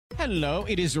Hello,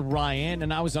 it is Ryan,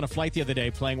 and I was on a flight the other day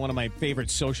playing one of my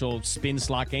favorite social spin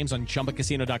slot games on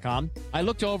ChumbaCasino.com. I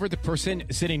looked over at the person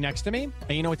sitting next to me, and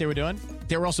you know what they were doing?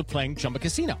 They were also playing Chumba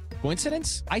Casino.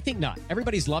 Coincidence? I think not.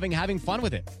 Everybody's loving having fun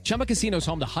with it. Chumba Casino is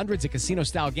home to hundreds of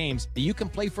casino-style games that you can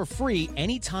play for free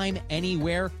anytime,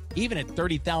 anywhere, even at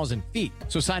 30,000 feet.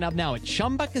 So sign up now at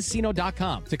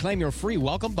ChumbaCasino.com to claim your free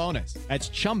welcome bonus. That's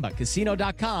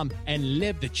ChumbaCasino.com and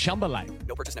live the Chumba life.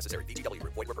 No purchase necessary. VGW.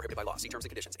 Void where prohibited by law. See terms and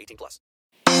conditions. 18+.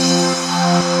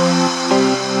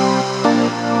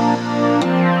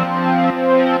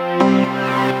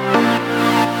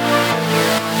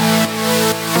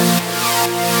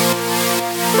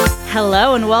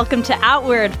 Hello and welcome to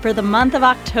Outward for the month of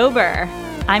October.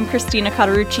 I'm Christina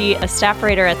Cauterucci, a staff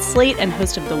writer at Slate and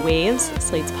host of The Waves,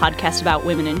 Slate's podcast about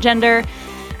women and gender.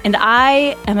 And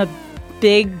I am a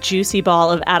big, juicy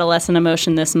ball of adolescent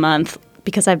emotion this month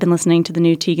because I've been listening to the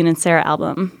new Tegan and Sara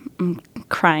album. I'm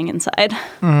crying inside.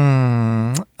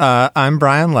 I'm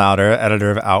Brian Lauder, editor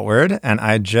of Outward, and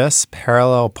I just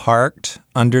parallel parked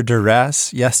under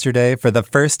duress yesterday for the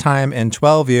first time in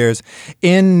 12 years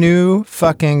in New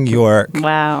fucking York.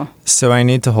 Wow. So I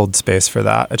need to hold space for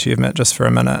that achievement just for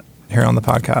a minute here on the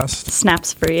podcast.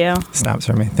 Snaps for you. Snaps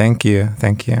for me. Thank you.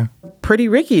 Thank you. Pretty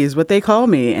Ricky is what they call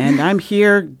me, and I'm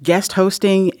here guest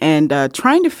hosting and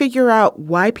trying to figure out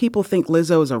why people think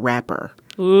Lizzo is a rapper.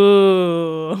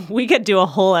 Ooh, we could do a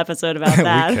whole episode about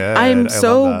that. We could. I'm I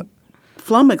so love that.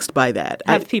 flummoxed by that.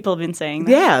 Have people been saying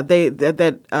that? Yeah,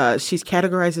 that she's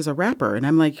categorized as a rapper, and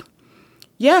I'm like,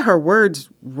 yeah, her words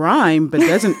rhyme, but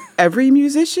doesn't every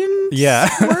musician's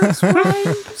words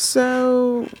rhyme?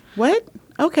 So what?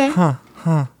 Okay.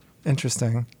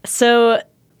 Interesting. So,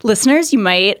 listeners, you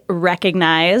might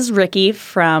recognize Ricky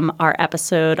from our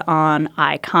episode on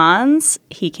icons.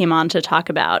 He came on to talk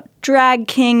about drag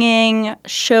kinging,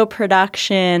 show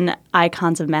production,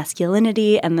 icons of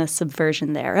masculinity, and the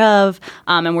subversion thereof.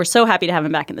 And we're so happy to have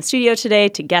him back in the studio today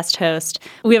to guest host.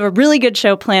 We have a really good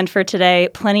show planned for today,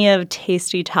 plenty of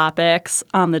tasty topics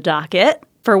on the docket.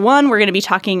 For one, we're going to be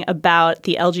talking about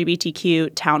the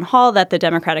LGBTQ town hall that the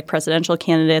Democratic presidential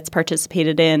candidates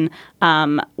participated in.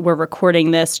 We're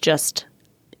recording this just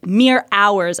mere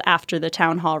hours after the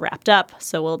town hall wrapped up,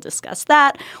 so we'll discuss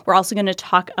that. We're also going to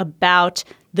talk about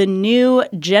the new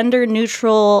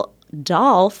gender-neutral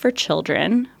doll for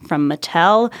children from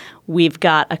Mattel. We've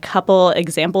got a couple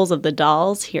examples of the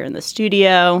dolls here in the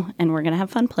studio, and we're going to have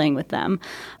fun playing with them.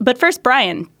 But first,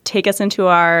 Brian, take us into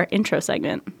our intro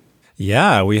segment.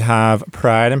 Yeah, we have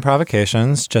Pride and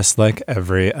Provocations, just like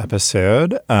every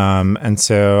episode. And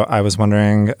so I was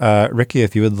wondering, Ricky,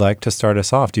 if you would like to start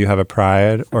us off. Do you have a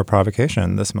Pride or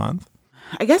Provocation this month?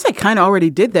 I guess I kind of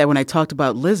already did that when I talked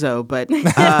about Lizzo, but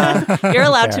You're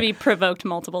allowed to be provoked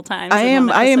multiple times. I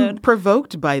am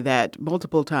provoked by that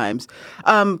multiple times.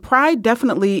 Pride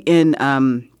definitely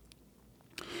in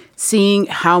seeing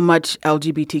how much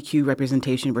LGBTQ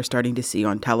representation we're starting to see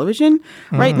on television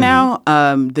right now.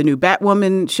 The new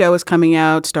Batwoman show is coming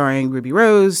out starring Ruby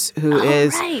Rose, who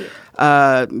has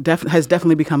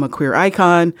definitely become a queer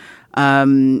icon.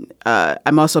 I'm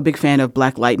also a big fan of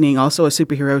Black Lightning, also a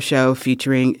superhero show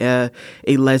featuring a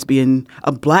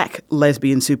black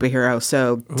lesbian superhero.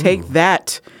 So take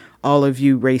that, all of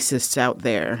you racists out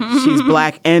there. She's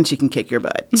black and she can kick your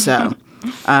butt. So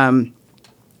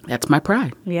that's my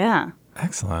pride. Yeah.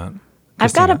 Excellent.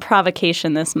 I've got a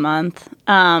provocation this month.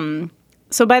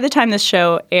 So by the time this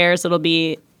show airs, it'll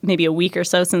be maybe a week or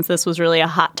so since this was really a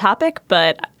hot topic,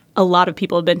 but a lot of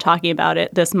people have been talking about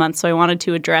it this month, so I wanted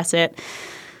to address it.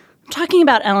 I'm talking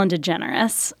about Ellen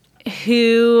DeGeneres,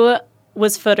 who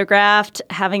was photographed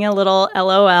having a little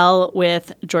LOL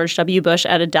with George W. Bush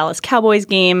at a Dallas Cowboys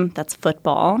game. That's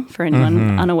football, for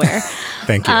anyone unaware.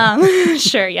 Thank you.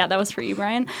 Sure, yeah, that was for you,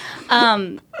 Brian.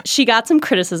 She got some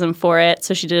criticism for it,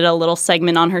 so she did a little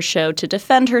segment on her show to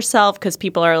defend herself because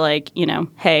people are like,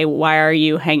 hey, why are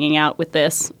you hanging out with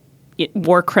this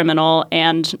war criminal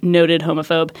and noted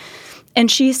homophobe?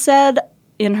 And she said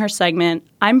in her segment,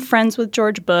 I'm friends with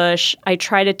George Bush. I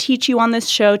try to teach you on this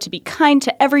show to be kind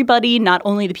to everybody, not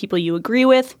only the people you agree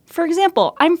with. For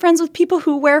example, I'm friends with people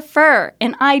who wear fur,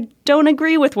 and I don't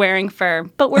agree with wearing fur,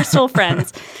 but we're still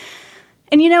friends.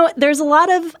 And, there's a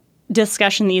lot of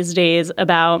discussion these days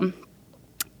about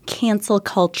cancel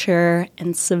culture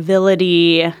and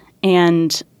civility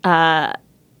and,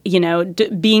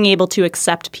 being able to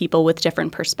accept people with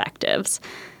different perspectives.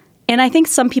 And I think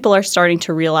some people are starting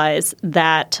to realize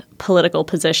that political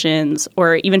positions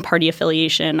or even party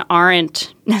affiliation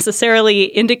aren't necessarily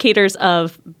indicators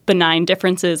of benign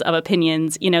differences of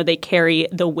opinions. They carry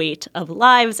the weight of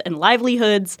lives and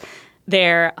livelihoods.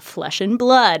 They're flesh and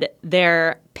blood.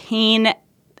 They're pain.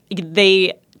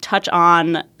 They touch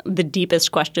on the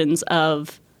deepest questions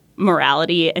of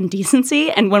morality and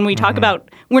decency. And when we talk about,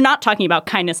 we're not talking about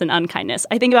kindness and unkindness.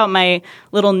 I think about my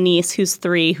little niece who's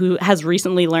 3, who has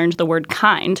recently learned the word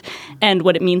kind and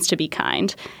what it means to be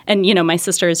kind. And, you know, my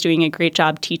sister is doing a great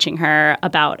job teaching her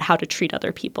about how to treat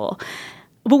other people.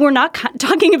 But we're not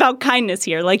talking about kindness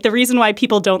here. Like, the reason why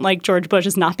people don't like George Bush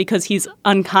is not because he's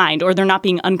unkind, or they're not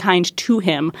being unkind to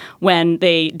him when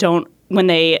they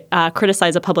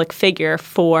criticize a public figure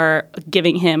for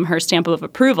giving him her stamp of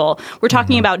approval. We're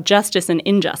talking about justice and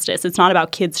injustice. It's not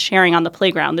about kids sharing on the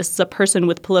playground. This is a person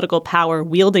with political power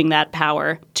wielding that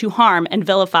power to harm and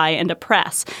vilify and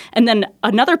oppress. And then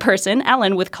another person,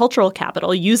 Ellen, with cultural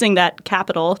capital, using that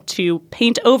capital to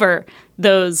paint over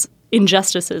those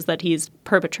injustices that he's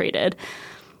perpetrated.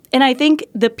 And I think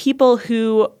the people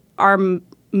who are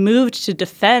moved to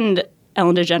defend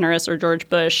Ellen DeGeneres or George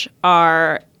Bush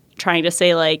are trying to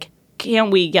say, like, can't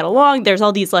we get along? There's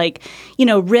all these, like, you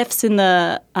know, rifts in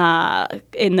the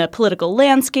political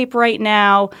landscape right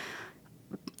now.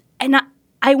 And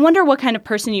I wonder what kind of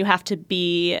person you have to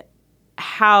be,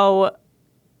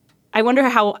 I wonder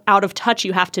how out of touch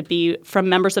you have to be from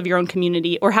members of your own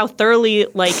community, or how thoroughly,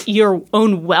 like, your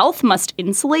own wealth must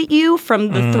insulate you from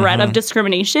the threat of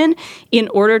discrimination in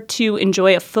order to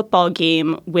enjoy a football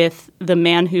game with the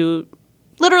man who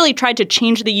literally tried to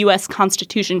change the U.S.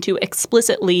 Constitution to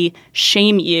explicitly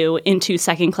shame you into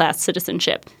second-class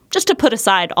citizenship, just to put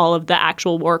aside all of the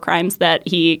actual war crimes that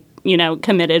he, you know,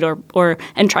 committed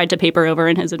and tried to paper over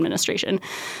in his administration.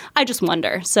 I just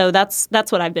wonder. So that's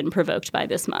what I've been provoked by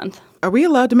this month. Are we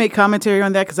allowed to make commentary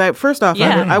on that? Because first off,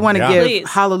 Yeah. I want to give Please.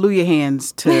 hallelujah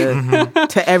hands to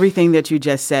to everything that you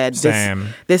just said. Same.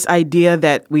 This idea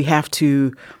that we have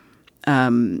to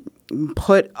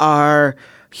put our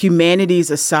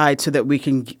humanities aside so that we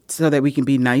can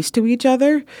be nice to each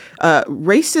other.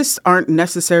 Racists aren't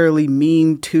necessarily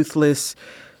mean, toothless,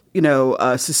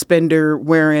 suspender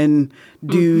wearing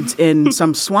dudes in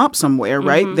some swamp somewhere,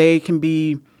 right? They can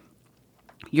be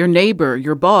your neighbor,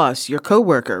 your boss, your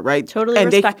coworker, right? Totally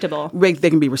and respectable. They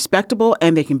can be respectable,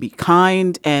 and they can be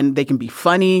kind, and they can be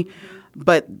funny.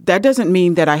 But that doesn't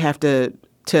mean that I have to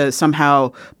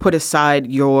somehow put aside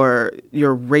your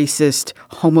racist,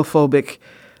 homophobic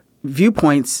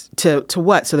viewpoints to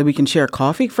what? So that we can share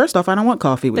coffee? First off, I don't want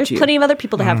coffee with There's you. plenty of other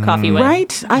people to have coffee with.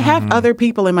 Right? I have other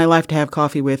people in my life to have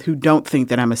coffee with who don't think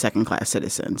that I'm a second-class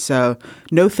citizen. So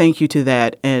no thank you to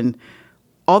that. And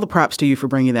all the props to you for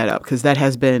bringing that up, because that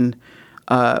has been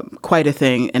quite a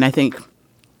thing. And I think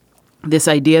this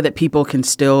idea that people can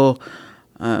still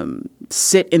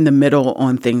sit in the middle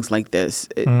on things like this,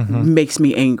 it makes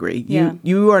me angry. Yeah.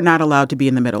 You are not allowed to be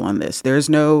in the middle on this. There's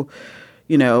no...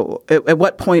 at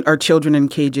what point are children in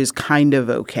cages kind of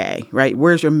okay, right?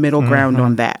 Where's your middle ground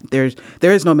on that? There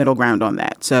is no middle ground on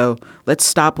that. So let's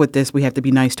stop with this. We have to be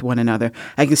nice to one another.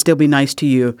 I can still be nice to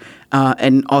you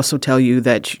and also tell you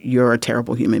that you're a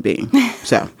terrible human being.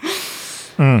 So,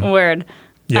 Word.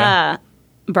 Yeah.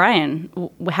 Brian,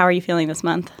 how are you feeling this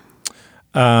month?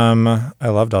 I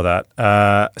loved all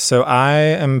that. So I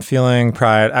am feeling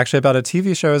pride actually about a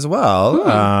TV show as well.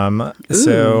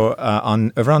 So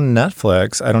over on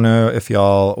Netflix, I don't know if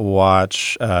y'all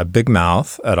watch Big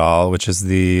Mouth at all, which is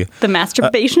the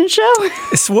masturbation show?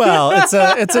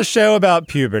 it's a show about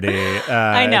puberty.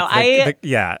 I know.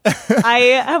 Yeah.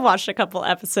 I have watched a couple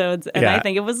episodes, and Yeah. I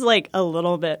think it was like a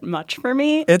little bit much for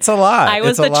me. It's a lot. I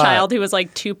was It's a the lot. child who was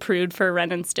like too prude for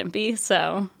Ren and Stimpy,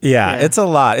 so Yeah, it's a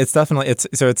lot. It's definitely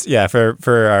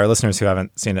for our listeners who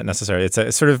haven't seen it necessarily. It's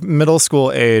a sort of middle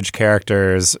school age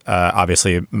characters,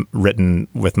 obviously written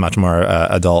with much more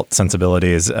adult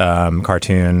sensibilities.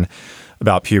 Cartoon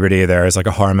about puberty. There's like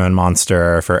a hormone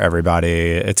monster for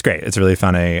everybody. It's great. It's really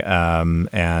funny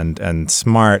and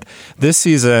smart. This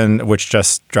season, which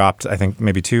just dropped, I think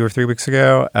maybe 2 or 3 weeks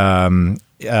ago,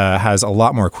 has a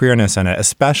lot more queerness in it,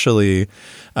 especially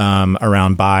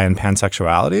around bi and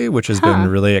pansexuality, which has been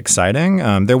really exciting.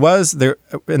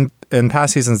 In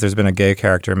past seasons, there's been a gay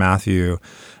character, Matthew,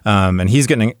 and he's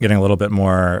getting a little bit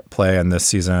more play in this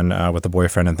season with the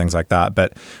boyfriend and things like that.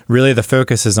 But really, the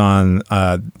focus is on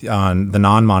the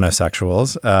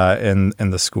non-monosexuals in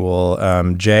the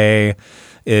school. Jay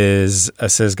is a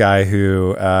cis guy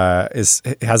who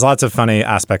has lots of funny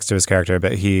aspects to his character,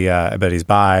 but he's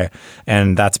bi,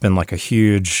 and that's been like a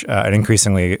huge, an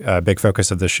increasingly big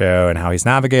focus of the show and how he's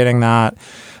navigating that.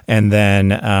 And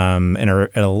then in a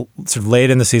sort of late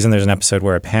in the season, there's an episode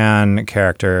where a Pan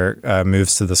character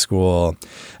moves to the school,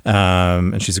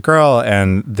 and she's a girl.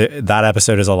 And that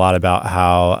episode is a lot about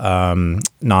how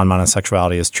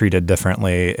non-monosexuality is treated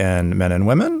differently in men and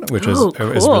women, which is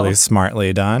really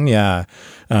smartly done. Yeah.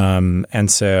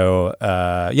 And so,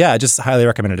 I just highly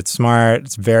recommend it. It's smart.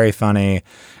 It's very funny.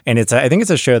 And I think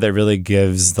it's a show that really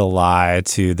gives the lie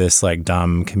to this like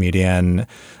dumb comedian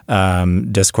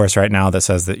discourse right now that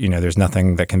says that, there's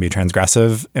nothing that can be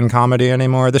transgressive in comedy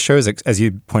anymore. The show is, as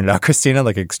you pointed out, Christina,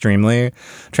 like extremely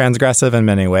transgressive in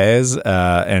many ways,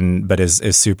 but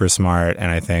is super smart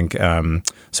and I think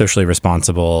socially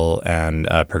responsible and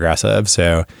progressive.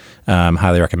 So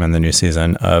highly recommend the new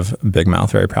season of Big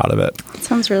Mouth. Very proud of it.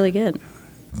 Sounds really good.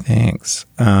 Thanks.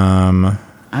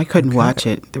 I couldn't watch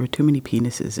it. There were too many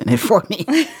penises in it for me.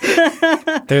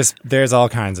 There's all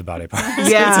kinds of body parts.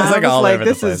 Yeah, it's like all over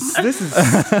the place. This is.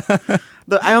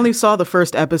 I only saw the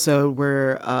first episode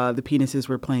where the penises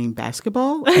were playing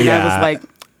basketball, and I was like,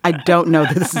 I don't know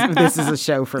this is a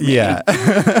show for me. Yeah, that's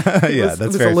very fair. It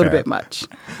was a little bit much.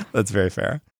 That's very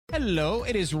fair. Hello,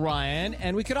 it is Ryan,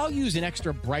 and we could all use an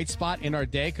extra bright spot in our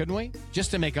day, couldn't we? Just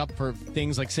to make up for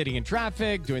things like sitting in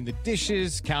traffic, doing the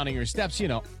dishes, counting your steps,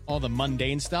 all the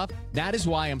mundane stuff. That is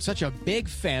why I'm such a big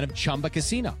fan of Chumba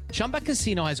Casino. Chumba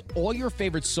Casino has all your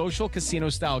favorite social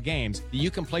casino-style games that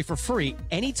you can play for free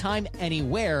anytime,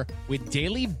 anywhere with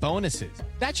daily bonuses.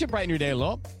 That should brighten your day a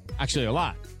little. Actually, a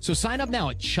lot. So sign up now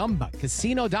at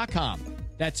ChumbaCasino.com.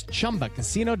 That's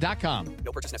ChumbaCasino.com.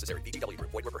 No purchase necessary. VGW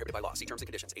Group. Void where prohibited by law. See terms and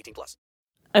conditions. 18+.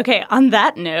 Okay, on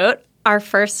that note, our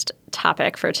first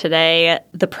topic for today,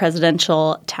 the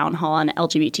presidential town hall on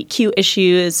LGBTQ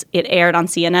issues. It aired on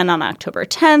CNN on October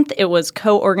 10th. It was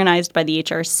co-organized by the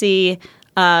HRC.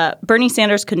 Bernie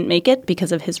Sanders couldn't make it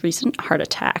because of his recent heart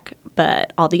attack,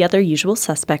 but all the other usual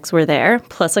suspects were there,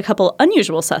 plus a couple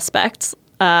unusual suspects,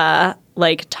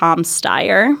 like Tom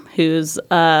Steyer, who's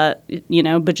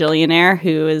bajillionaire,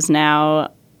 who is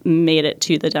now made it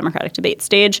to the Democratic debate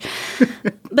stage.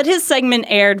 But his segment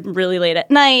aired really late at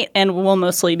night, and we'll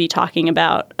mostly be talking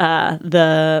about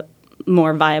the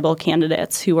more viable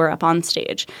candidates who were up on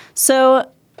stage. So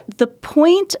the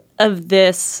point of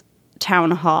this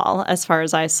town hall, as far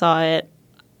as I saw it,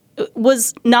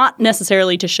 was not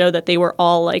necessarily to show that they were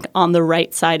all like on the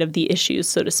right side of the issues,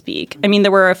 so to speak. I mean,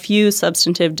 there were a few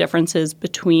substantive differences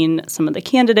between some of the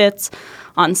candidates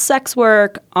on sex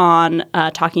work, on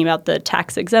talking about the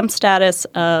tax-exempt status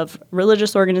of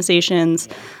religious organizations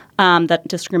that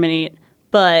discriminate.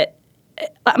 But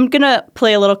I'm going to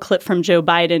play a little clip from Joe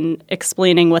Biden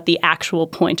explaining what the actual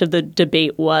point of the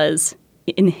debate was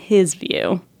in his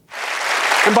view.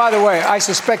 And by the way, I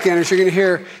suspect, Anders, you're going to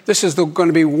hear this is going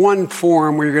to be one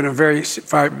forum where you're going to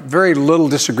find very little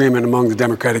disagreement among the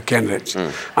Democratic candidates.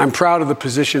 I'm proud of the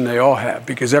position they all have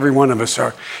because every one of us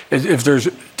are. If there's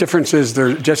differences,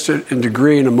 they're just in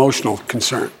degree and emotional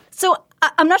concern. So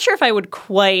I'm not sure if I would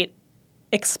quite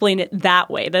explain it that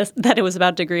way, that it was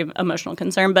about degree of emotional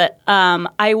concern. But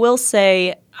I will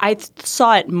say I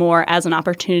saw it more as an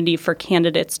opportunity for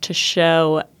candidates to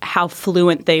show how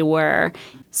fluent they were.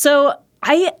 So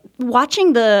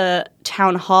watching the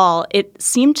town hall, it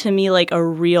seemed to me like a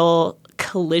real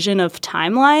collision of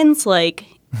timelines, like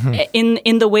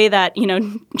in the way that,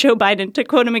 Joe Biden, to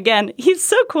quote him again, he's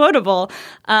so quotable.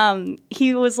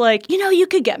 He was like, you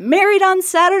could get married on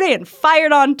Saturday and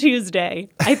fired on Tuesday.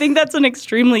 I think that's an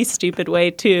extremely stupid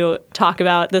way to talk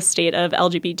about the state of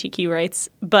LGBTQ rights,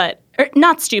 but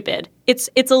not stupid. It's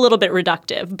a little bit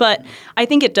reductive, but I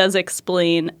think it does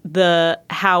explain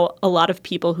how a lot of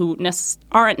people who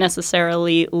aren't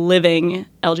necessarily living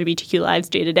LGBTQ lives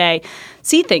day to day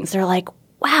see things. They're like,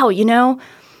 wow,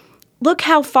 look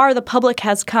how far the public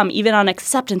has come, even on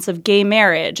acceptance of gay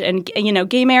marriage. And,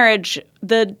 gay marriage,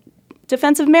 the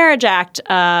Defense of Marriage Act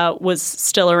was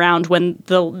still around when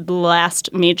the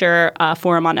last major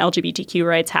forum on LGBTQ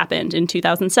rights happened in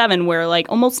 2007, where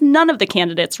almost none of the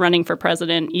candidates running for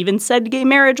president even said gay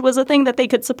marriage was a thing that they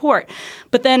could support.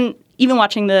 But then even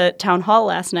watching the town hall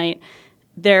last night,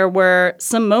 there were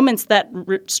some moments that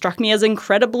struck me as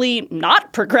incredibly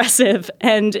not progressive.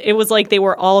 And it was like they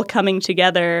were all coming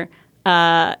together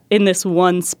in this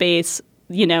one space.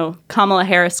 Kamala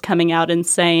Harris coming out and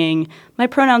saying, my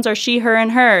pronouns are she, her,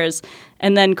 and hers.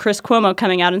 And then Chris Cuomo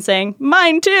coming out and saying,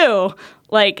 mine too.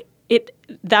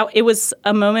 It was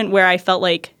a moment where I felt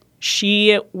like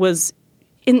she was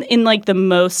in the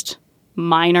most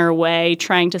minor way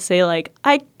trying to say,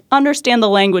 I understand the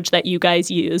language that you guys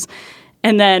use.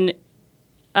 And then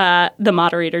the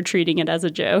moderator treating it as a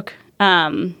joke.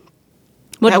 What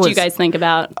did you guys think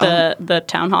about the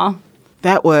town hall?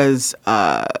 That was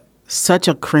such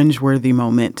a cringeworthy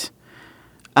moment.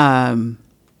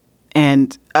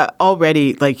 And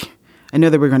already, like, I know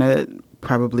that we're going to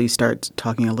probably start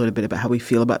talking a little bit about how we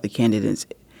feel about the candidates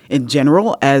in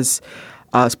general as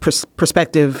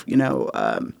prospective,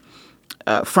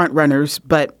 front runners.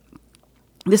 But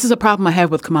this is a problem I have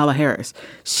with Kamala Harris.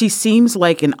 She seems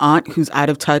like an aunt who's out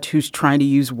of touch, who's trying to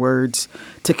use words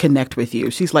to connect with you.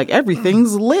 She's like,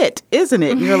 everything's lit, isn't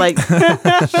it? And you're like,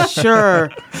 sure,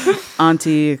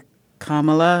 Auntie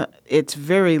Kamala, it's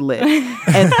very lit.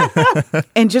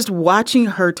 And just watching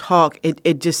her talk,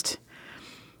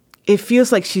 it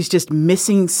feels like she's just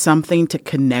missing something to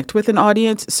connect with an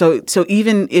audience. So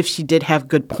even if she did have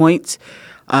good points,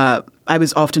 I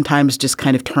was oftentimes just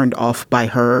kind of turned off by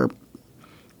her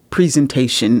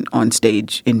presentation on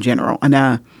stage in general.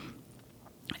 And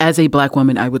as a Black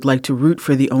woman, I would like to root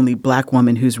for the only Black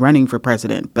woman who's running for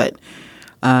president. But,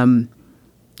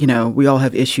 we all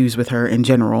have issues with her in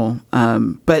general.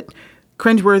 But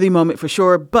cringeworthy moment for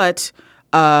sure. But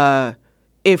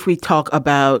if we talk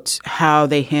about how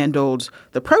they handled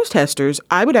the protesters,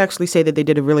 I would actually say that they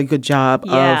did a really good job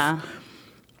of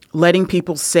letting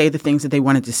people say the things that they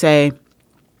wanted to say.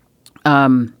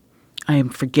 I am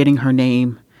forgetting her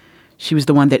name. She was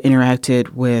the one that interacted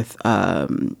with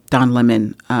Don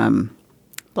Lemon.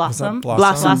 Blossom?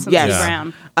 Blossom,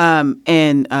 yes. Brown.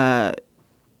 And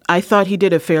I thought he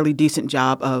did a fairly decent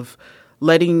job of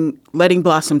letting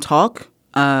Blossom talk.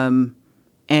 And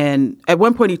at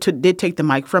one point, he did take the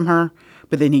mic from her,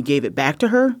 but then he gave it back to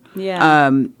her.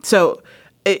 Yeah. So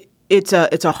it's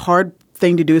a hard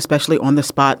thing to do, especially on the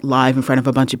spot, live in front of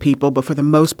a bunch of people. But for the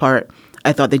most part,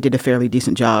 I thought they did a fairly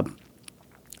decent job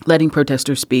letting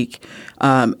protesters speak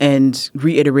and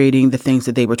reiterating the things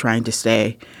that they were trying to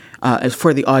say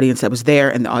for the audience that was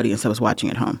there and the audience that was watching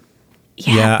at home.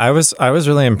 Yeah, I was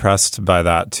really impressed by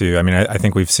that too. I mean, I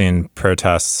think we've seen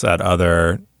protests at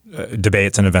other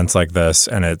debates and events like this,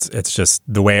 and it's just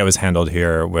the way it was handled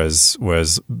here was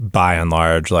by and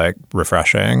large like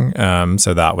refreshing.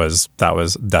 So that was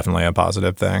definitely a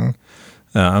positive thing.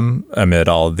 Amid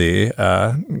all the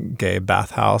gay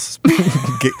bathhouse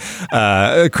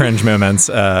cringe moments,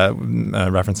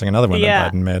 referencing another one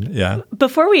that Biden made. Yeah.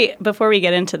 Before we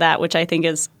get into that, which I think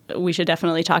we should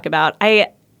definitely talk about,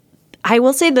 I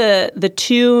will say the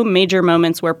two major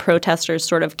moments where protesters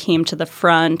sort of came to the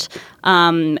front,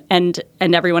 and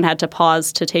everyone had to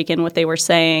pause to take in what they were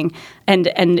saying, and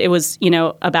it was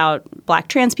about Black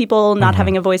trans people not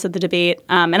having a voice at the debate,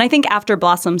 and I think after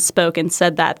Blossom spoke and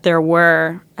said that, there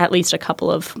were at least a couple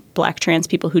of Black trans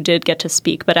people who did get to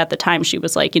speak, but at the time she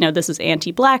was like, this is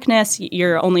anti-Blackness.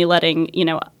 You're only letting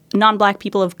non-Black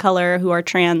people of color who are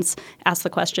trans ask the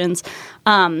questions,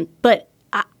 but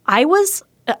I was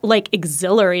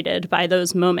exhilarated by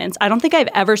those moments. I don't think I've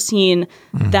ever seen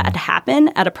that happen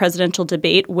at a presidential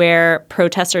debate where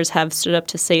protesters have stood up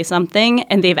to say something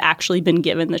and they've actually been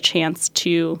given the chance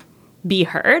to be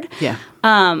heard. Yeah.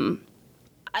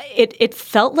 It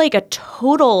felt like a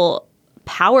total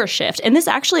power shift. And this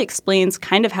actually explains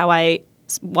kind of how I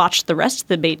watched the rest of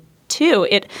the debate too.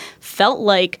 It felt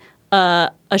like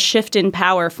a shift in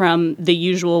power from the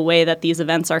usual way that these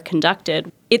events are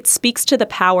conducted. It speaks to the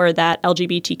power that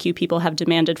LGBTQ people have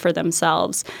demanded for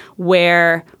themselves,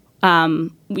 where,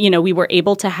 we were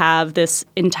able to have this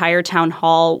entire town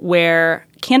hall where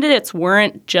candidates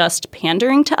weren't just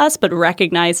pandering to us, but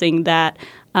recognizing that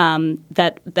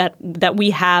that we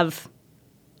have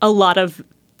a lot of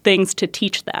things to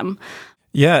teach them.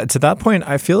 Yeah, to that point,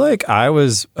 I feel like I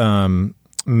was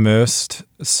most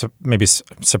maybe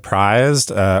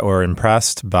surprised or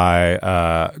impressed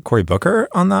by Cory Booker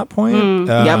on that point.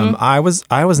 I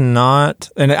was not,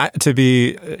 and to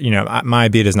be, my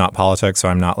beat is not politics, so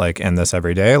I'm not like in this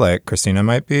every day like Christina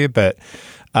might be, but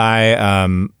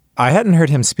I hadn't heard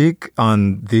him speak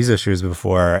on these issues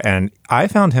before, and I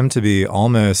found him to be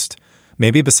almost,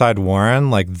 maybe beside Warren,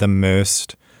 like the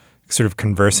most sort of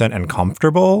conversant and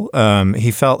comfortable.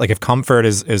 He felt like, if comfort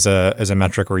is a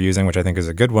metric we're using, which I think is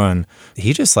a good one,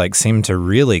 he just like seemed to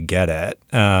really get it.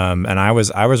 And I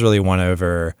was really won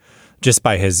over just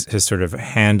by his sort of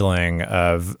handling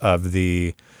of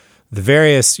the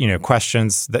various,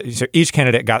 questions that, so each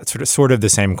candidate got sort of the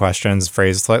same questions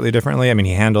phrased slightly differently. I mean,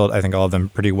 he handled, I think, all of them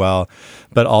pretty well,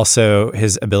 but also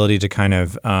his ability to kind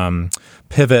of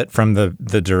pivot from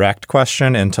the direct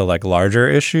question into like larger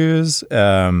issues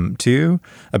too,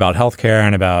 about healthcare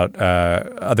and about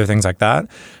other things like that.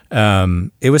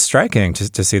 It was striking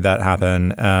to see that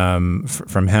happen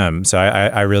from him. So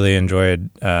I really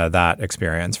enjoyed that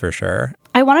experience for sure.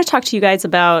 I want to talk to you guys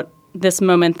about this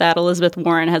moment that Elizabeth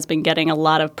Warren has been getting a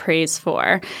lot of praise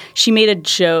for. She made a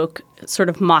joke sort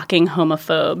of mocking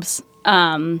homophobes.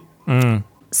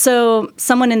 So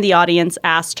someone in the audience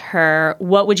asked her,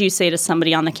 what would you say to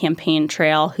somebody on the campaign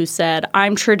trail who said,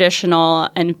 I'm traditional,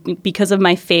 and because of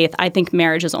my faith, I think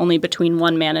marriage is only between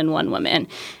one man and one woman.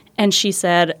 And she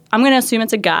said, I'm going to assume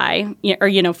it's a guy,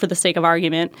 or, for the sake of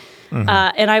argument.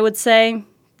 And I would say,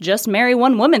 just marry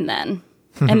one woman then.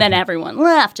 And then everyone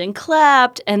laughed and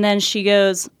clapped. And then she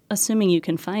goes, assuming you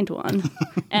can find one.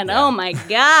 And oh my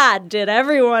God, did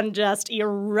everyone just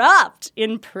erupt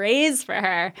in praise for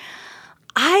her.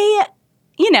 I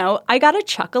got a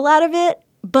chuckle out of it,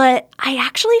 but I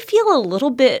actually feel a little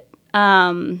bit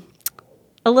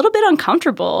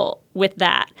uncomfortable with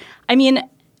that. I mean,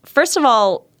 first of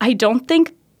all, I don't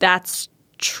think that's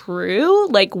true.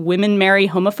 Like, women marry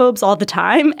homophobes all the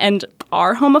time and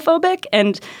are homophobic.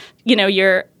 And,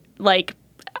 you're like,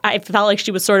 I felt like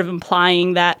she was sort of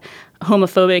implying that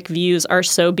homophobic views are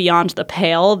so beyond the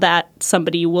pale that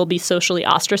somebody will be socially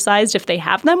ostracized if they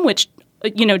have them, which,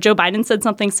 Joe Biden said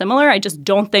something similar. I just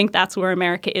don't think that's where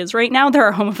America is right now. There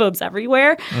are homophobes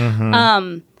everywhere.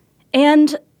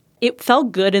 And it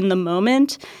felt good in the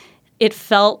moment. It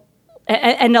felt,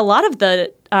 and a lot of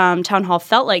the town hall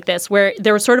felt like this, where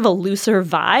there was sort of a looser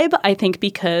vibe, I think,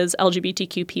 because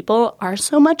LGBTQ people are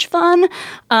so much fun.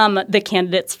 The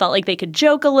candidates felt like they could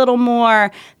joke a little more.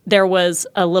 There was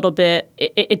a little bit,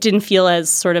 it didn't feel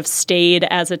as sort of staid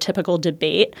as a typical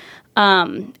debate.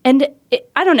 I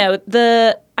don't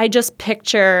know, I just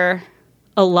picture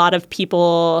a lot of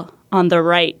people on the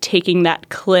right taking that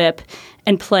clip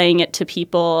and playing it to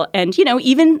people. And,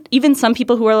 even some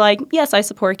people who are like, yes, I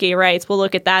support gay rights, will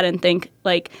look at that and think,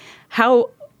 like, how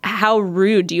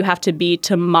rude do you have to be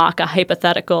to mock a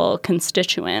hypothetical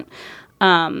constituent?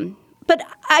 But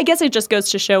I guess it just goes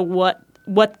to show what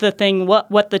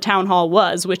the town hall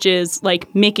was, which is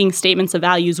like making statements of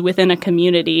values within a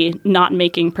community, not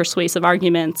making persuasive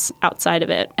arguments outside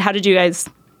of it. How did you guys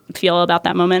feel about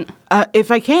that moment? If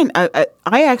I can, I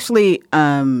actually,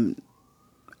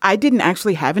 I didn't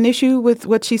actually have an issue with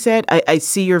what she said. I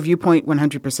see your viewpoint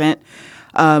 100%.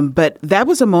 But that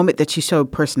was a moment that she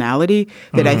showed personality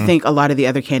that I think a lot of the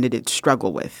other candidates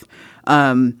struggle with.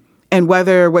 And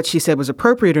whether what she said was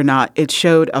appropriate or not, it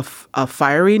showed a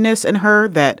fieriness in her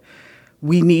that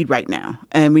we need right now.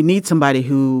 And we need somebody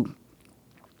who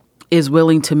is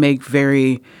willing to make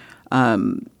very,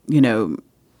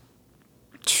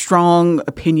 strong,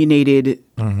 opinionated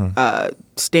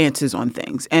stances on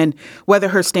things. And whether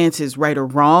her stance is right or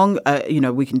wrong,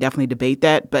 we can definitely debate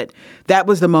that. But that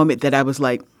was the moment that I was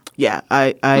like, yeah,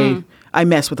 I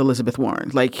mess with Elizabeth Warren.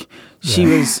 Like, she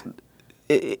was,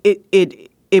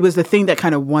 it was the thing that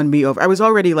kind of won me over. I was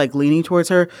already like leaning towards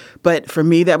her, but for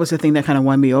me, that was the thing that kind of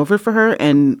won me over for her.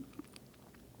 And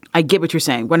I get what you're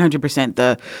saying, 100%.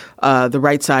 The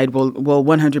right side will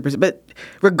 100%. But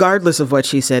regardless of what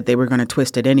she said, they were going to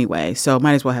twist it anyway. So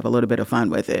might as well have a little bit of fun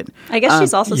with it. I guess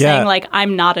she's also saying, like,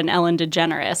 I'm not an Ellen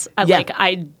DeGeneres. Like,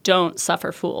 I don't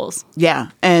suffer fools.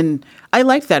 Yeah. And I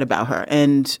liked that about her.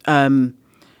 And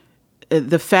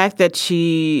the fact that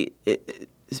she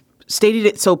stated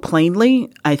it so plainly,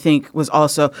 I think, was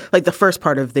also like the first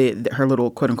part of her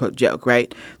little quote unquote joke,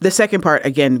 right? The second part,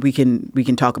 again, we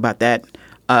can talk about that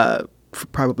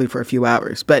probably for a few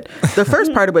hours. But the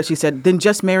first part of what she said, then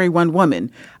just marry one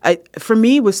woman, for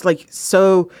me was like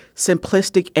so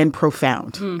simplistic and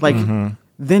profound. Like,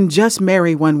 then just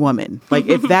marry one woman. Like,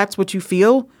 if that's what you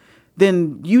feel,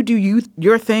 then you do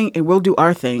your thing and we'll do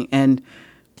our thing. And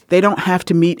they don't have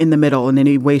to meet in the middle in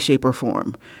any way, shape, or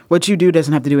form. What you do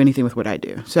doesn't have to do anything with what I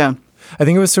do. So I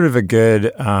think it was sort of a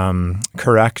good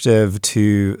corrective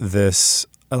to this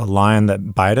line that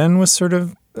Biden was sort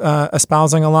of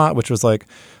espousing a lot, which was like,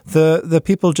 the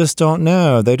people just don't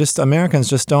know. Americans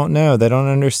just don't know. They don't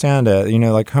understand it.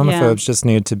 Like, homophobes just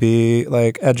need to be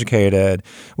like educated,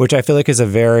 which I feel like is a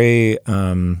very,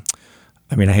 I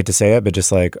hate to say it, but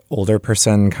just like older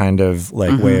person kind of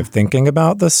like way of thinking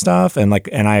about this stuff. And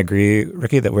I agree,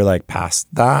 Ricky, that we're like past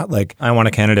that. Like, I want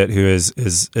a candidate who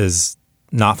is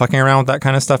not fucking around with that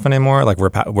kind of stuff anymore. Like,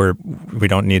 we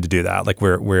don't need to do that. Like,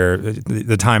 we're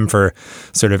the time for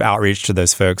sort of outreach to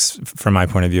those folks, from my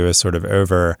point of view, is sort of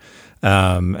over.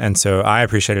 And so I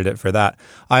appreciated it for that.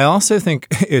 I also think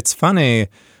it's funny,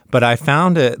 but I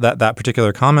found that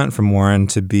particular comment from Warren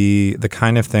to be the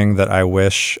kind of thing that I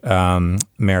wish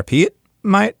Mayor Pete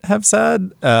might have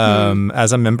said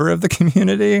as a member of the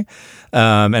community.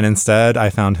 And instead, I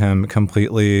found him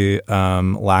completely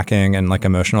lacking in like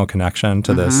emotional connection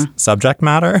to this subject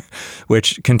matter,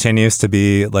 which continues to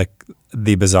be like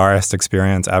the bizarrest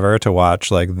experience ever to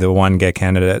watch. Like the one gay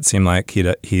candidate seemed like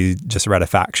he just read a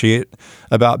fact sheet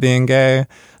about being gay.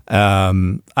 I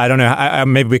don't know.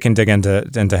 Maybe we can dig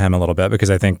into him a little bit, because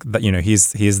I think that, you know,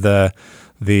 he's the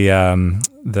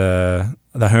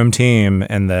home team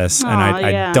in this, and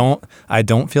I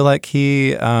don't feel like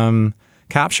he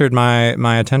captured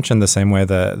my attention the same way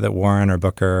that Warren or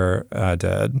Booker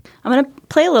did. I'm going to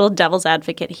play a little devil's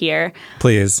advocate here.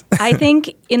 Please. I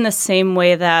think in the same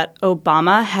way that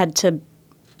Obama had to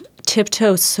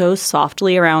tiptoe so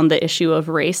softly around the issue of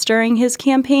race during his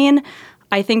campaign,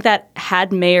 I think that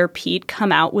had Mayor Pete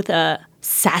come out with a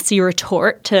sassy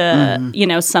retort to you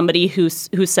know, somebody who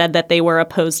said that they were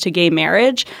opposed to gay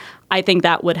marriage, I think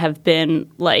that would have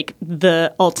been like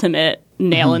the ultimate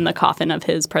nail in the coffin of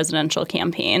his presidential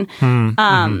campaign.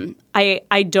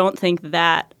 I don't think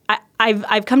that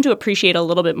I've come to appreciate a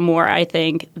little bit more, I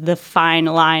think, the fine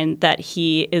line that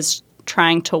he is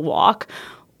trying to walk,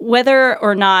 whether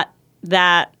or not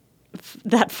that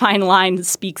fine line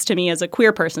speaks to me as a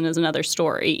queer person is another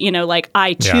story. You know, like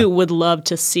I too would love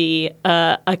to see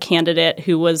a candidate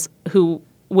who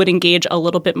would engage a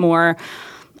little bit more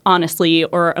honestly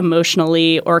or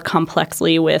emotionally or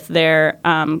complexly with their,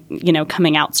 you know,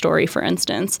 coming out story, for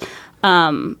instance.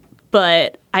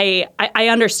 But I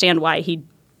understand why he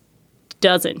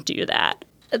doesn't do that.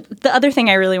 The other thing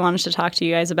I really wanted to talk to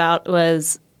you guys about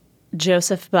was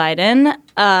Joseph Biden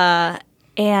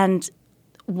and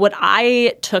what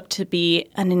I took to be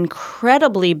an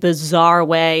incredibly bizarre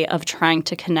way of trying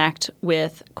to connect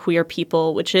with queer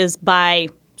people, which is by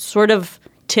sort of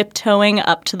tiptoeing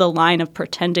up to the line of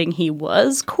pretending he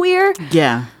was queer.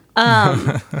 Yeah.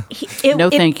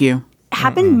 Thank you.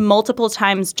 Happened multiple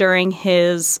times during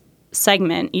his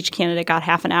segment. Each candidate got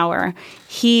half an hour.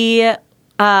 He,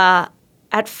 at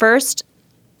first,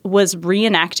 was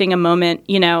reenacting a moment,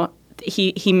 you know,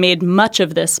 he made much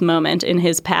of this moment in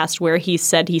his past where he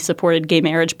said he supported gay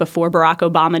marriage before Barack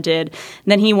Obama did. And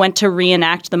then he went to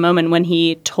reenact the moment when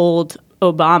he told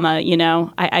Obama, you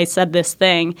know, I said this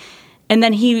thing. And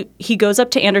then he goes up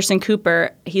to Anderson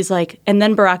Cooper. He's like, and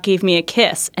then Barack gave me a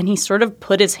kiss. And he sort of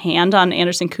put his hand on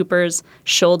Anderson Cooper's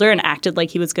shoulder and acted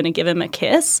like he was going to give him a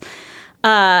kiss.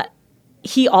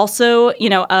 He also,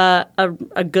 you know,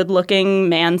 a good-looking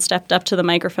man stepped up to the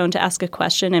microphone to ask a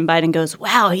question, and Biden goes,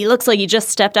 "Wow, he looks like he just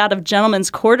stepped out of Gentleman's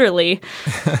Quarterly,"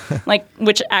 like,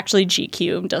 which actually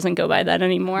GQ doesn't go by that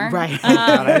anymore. Right.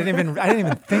 God, I didn't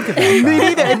even think of that. Me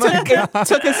neither. It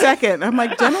took a second. I'm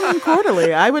like, Gentleman's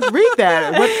Quarterly. I would read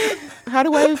that. How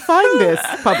do I find this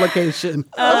publication?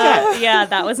 Okay. Yeah,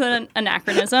 that was an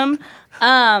anachronism.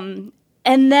 And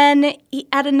then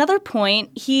at another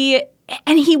point, he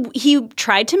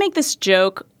tried to make this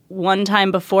joke one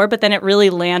time before, but then it really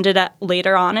landed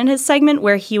later on in his segment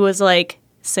where he was like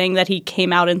saying that he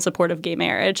came out in support of gay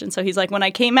marriage. And so he's like, when I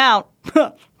came out,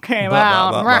 blah,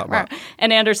 blah, blah.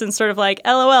 And Anderson's sort of like,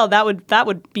 LOL, that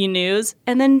would be news.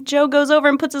 And then Joe goes over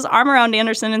and puts his arm around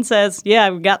Anderson and says, yeah,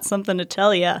 I've got something to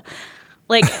tell you.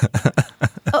 Like,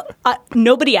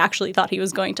 nobody actually thought he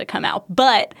was going to come out.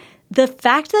 But the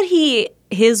fact that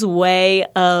his way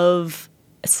of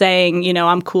saying, you know,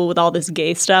 I'm cool with all this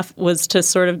gay stuff was to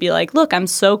sort of be like, look, I'm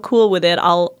so cool with it,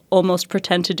 I'll almost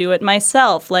pretend to do it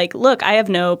myself. Like, look, I have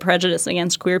no prejudice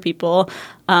against queer people.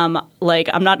 Like,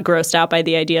 I'm not grossed out by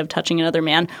the idea of touching another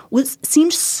man.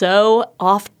 Seemed so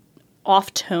off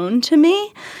tone to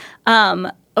me.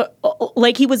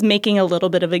 Like he was making a little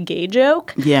bit of a gay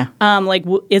joke. Yeah. Like,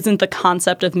 isn't the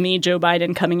concept of me, Joe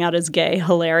Biden, coming out as gay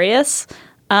hilarious?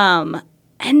 And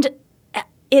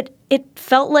it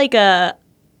felt like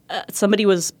somebody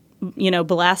was, you know,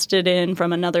 blasted in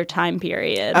from another time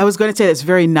period. I was going to say that's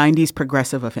very 90s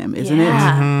progressive of him, isn't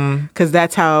it? Because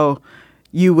that's how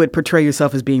you would portray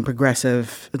yourself as being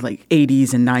progressive, like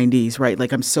 80s and 90s, right?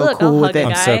 Like, I'm so cool with it.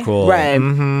 I'm so cool. Right.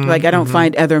 Like, I don't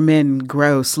find other men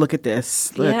gross. Look at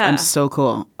this. Look, I'm so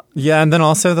cool. Yeah, and then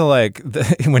also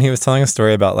when he was telling a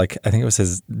story about, like, I think it was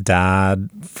his dad,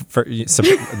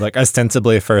 like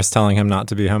ostensibly first telling him not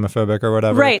to be homophobic or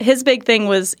whatever. Right. His big thing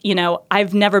was, you know,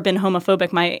 I've never been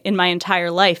homophobic in my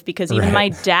entire life because even my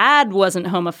dad wasn't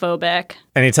homophobic.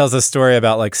 And he tells this story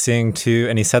about like seeing two,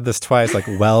 and he said this twice, like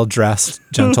well-dressed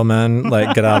gentlemen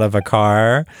like get out of a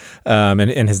car,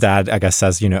 and his dad, I guess,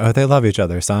 says, you know, oh, they love each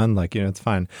other, son, like, you know, it's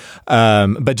fine.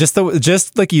 But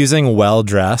just like using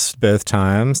well-dressed both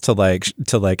times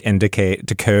to indicate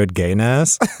to code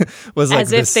gayness was like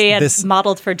as if they had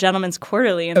modeled for Gentleman's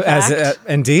Quarterly. In fact,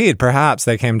 indeed, perhaps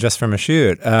they came just from a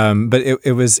shoot. But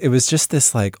it was just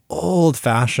this like old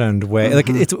fashioned way. Like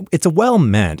it's well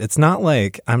meant. It's not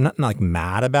like I'm not like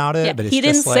mad about it. But it's he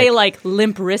didn't just say like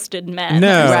limp wristed men.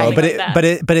 No, right.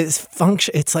 but it's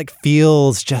function. It's like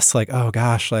feels just like, oh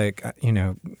gosh, like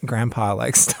grandpa,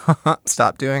 like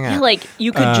stop doing it. Yeah, like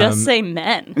you could just say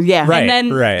men. Yeah, right. And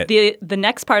then right. the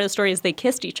next part of the story is they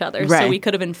kissed each other, right. so we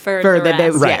could have inferred that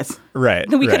they rest. Right.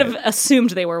 We could have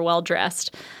assumed they were well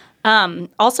dressed.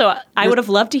 Also, I would have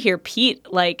loved to hear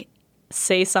Pete like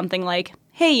say something like,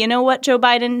 hey, you know what, Joe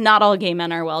Biden? Not all gay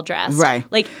men are well dressed. Right.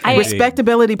 Like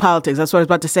respectability politics. That's what I was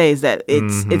about to say. Is that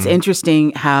it's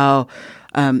interesting how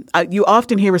you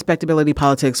often hear respectability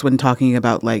politics when talking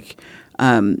about like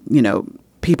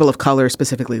people of color,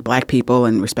 specifically Black people,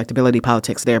 and respectability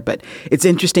politics there. But it's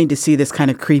interesting to see this kind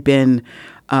of creep in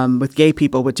with gay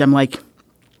people, which I'm like,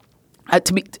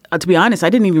 to be honest,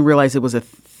 I didn't even realize it was a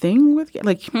thing with gay.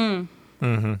 Like,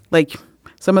 like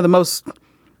some of the most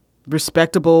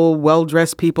respectable,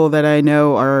 well-dressed people that I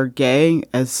know are gay,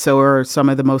 as so are some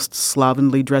of the most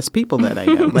slovenly dressed people that I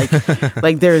know.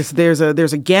 like there's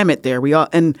a gamut there. We all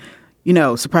and.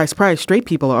 Surprise, surprise, straight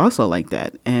people are also like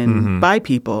that, and bi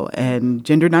people and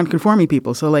gender nonconforming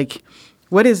people. So, like,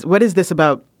 what is this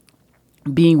about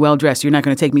being well dressed? You're not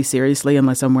going to take me seriously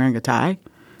unless I'm wearing a tie?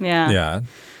 Yeah. Yeah.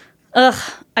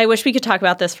 Ugh. I wish we could talk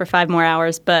about this for 5 more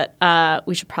hours, but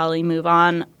we should probably move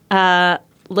on.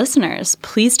 Listeners,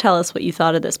 please tell us what you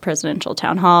thought of this presidential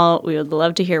town hall. We would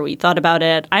love to hear what you thought about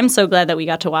it. I'm so glad that we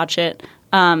got to watch it.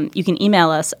 You can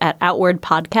email us at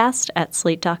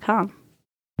outwardpodcast@slate.com.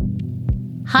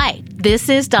 Hi, this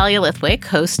is Dahlia Lithwick,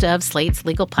 host of Slate's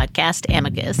legal podcast,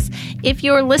 Amicus. If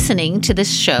you're listening to this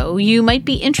show, you might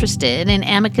be interested in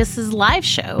Amicus's live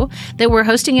show that we're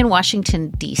hosting in Washington,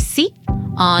 D.C.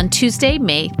 on Tuesday,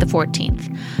 May the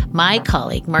 14th. My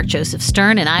colleague, Mark Joseph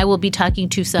Stern, and I will be talking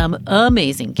to some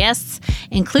amazing guests,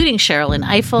 including Sherrilyn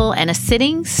Ifill and a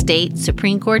sitting state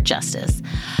Supreme Court justice,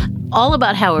 all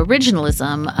about how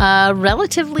originalism, a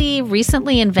relatively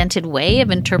recently invented way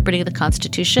of interpreting the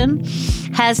Constitution,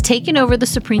 has taken over the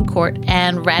Supreme Court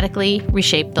and radically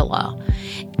reshaped the law.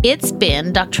 It's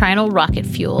been doctrinal rocket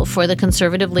fuel for the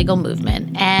conservative legal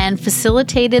movement and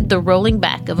facilitated the rolling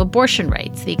back of abortion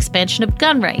rights, the expansion of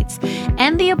gun rights,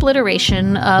 and the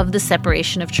obliteration of the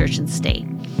separation of church and state.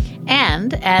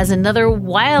 And as another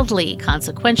wildly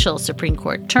consequential Supreme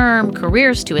Court term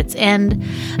careers to its end,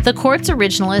 the court's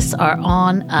originalists are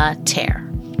on a tear.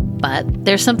 But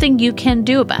there's something you can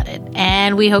do about it,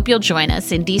 and we hope you'll join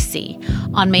us in D.C.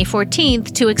 on May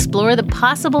 14th to explore the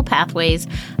possible pathways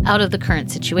out of the current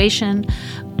situation.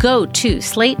 Go to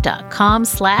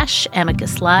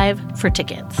slate.com/Amicus Live for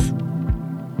tickets.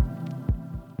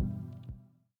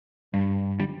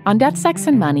 On Death, Sex,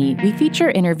 and Money, we feature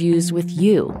interviews with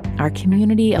you, our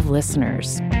community of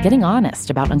listeners, getting honest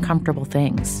about uncomfortable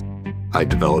things. I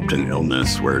developed an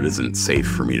illness where it isn't safe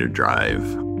for me to drive.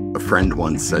 A friend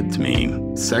once said to me,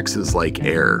 sex is like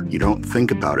air. You don't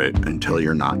think about it until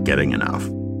you're not getting enough.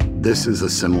 This is a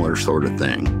similar sort of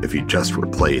thing if you just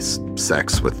replace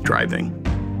sex with driving.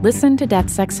 Listen to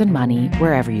Death, Sex, and Money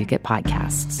wherever you get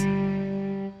podcasts.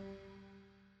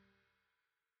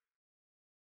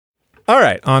 All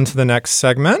right, on to the next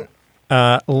segment.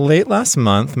 Late last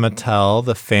month, Mattel,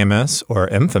 the famous or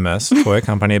infamous toy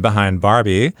company behind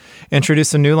Barbie,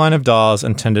 introduced a new line of dolls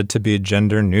intended to be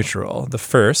gender neutral, the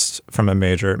first from a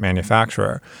major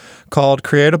manufacturer. Called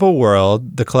Creatable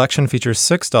World, the collection features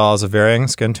 6 dolls of varying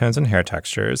skin tones and hair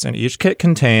textures, and each kit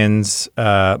contains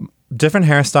different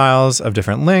hairstyles of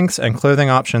different lengths and clothing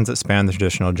options that span the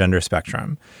traditional gender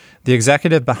spectrum. The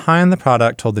executive behind the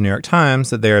product told the New York Times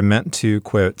that they are meant to,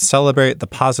 quote, celebrate the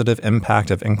positive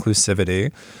impact of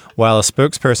inclusivity, while a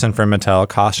spokesperson for Mattel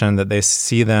cautioned that they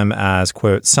see them as,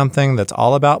 quote, something that's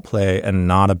all about play and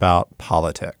not about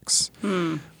politics.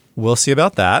 We'll see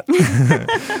about that.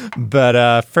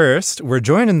 But first, we're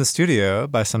joined in the studio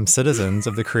by some citizens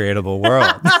of the Creatable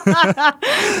World.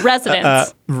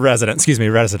 Residents,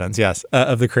 yes,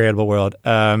 of the Creatable World.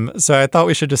 So I thought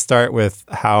we should just start with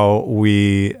how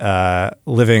we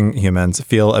living humans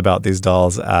feel about these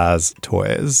dolls as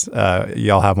toys.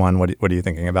 Y'all have one. What are you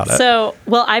thinking about it? So,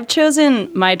 well, I've chosen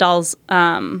my doll's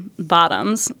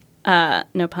bottoms,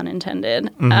 no pun intended.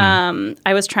 Mm-hmm.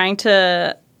 I was trying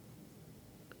to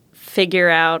figure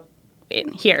out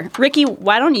here. Ricky,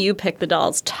 why don't you pick the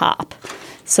doll's top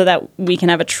so that we can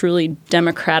have a truly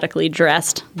democratically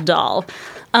dressed doll?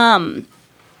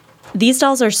 These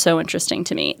dolls are so interesting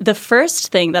to me. The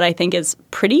first thing that I think is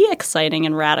pretty exciting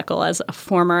and radical as a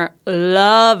former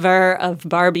lover of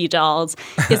Barbie dolls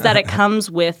is that it comes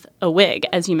with a wig,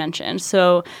 as you mentioned.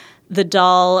 So the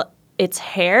doll, its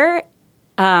hair,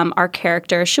 our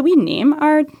character, should we name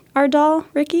our doll,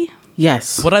 Ricky?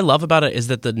 Yes. What I love about it is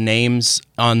that the names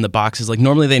on the boxes, like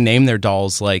normally they name their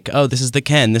dolls like, oh, this is the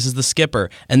Ken, this is the Skipper,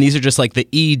 and these are just like the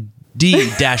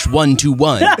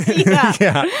ED-121.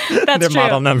 Yeah, that's Their true.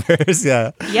 model numbers,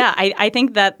 yeah. Yeah, I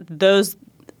think that those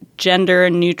gender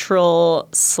neutral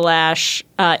 /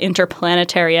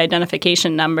 interplanetary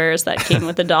identification numbers that came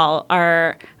with the doll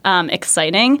are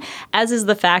exciting, as is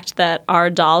the fact that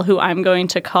our doll, who I'm going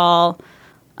to call,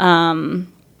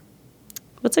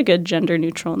 what's a good gender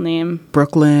neutral name?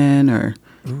 Brooklyn or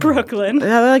Brooklyn.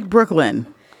 I like Brooklyn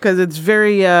because it's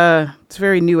very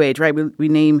new age, right? We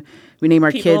name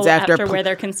our People kids after where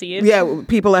they're conceived. Yeah,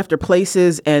 people after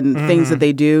places and things that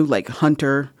they do, like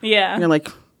Hunter. Yeah. And you're like,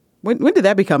 when did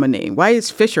that become a name? Why is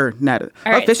Fisher not? All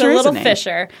right, Fisher so is little a name.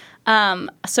 Fisher.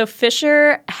 So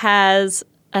Fisher has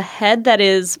a head that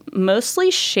is mostly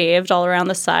shaved all around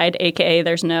the side, aka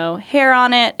there's no hair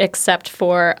on it except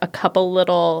for a couple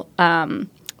little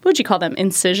what would you call them?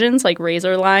 Incisions, like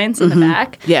razor lines in the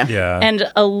back. Yeah. Yeah.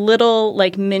 And a little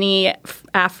like mini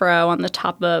afro on the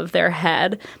top of their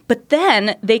head. But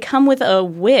then they come with a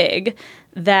wig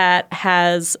that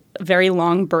has very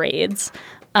long braids.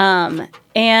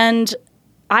 And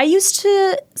I used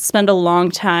to spend a long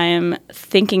time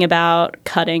thinking about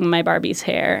cutting my Barbie's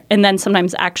hair and then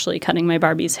sometimes actually cutting my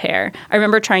Barbie's hair. I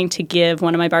remember trying to give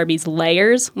one of my Barbies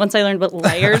layers. Once I learned what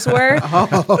layers were,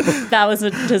 that was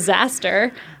a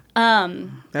disaster. That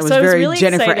was so I was very really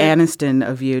Jennifer excited. Aniston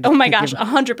of you. Oh my gosh,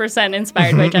 100%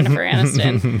 inspired by Jennifer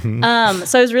Aniston.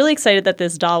 So I was really excited that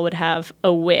this doll would have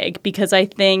a wig because I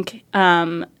think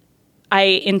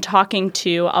in talking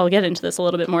to, I'll get into this a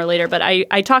little bit more later, but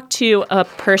I talked to a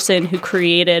person who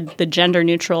created the gender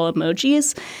neutral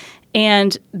emojis,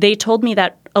 and they told me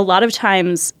that a lot of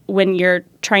times when you're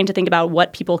trying to think about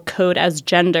what people code as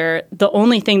gender, the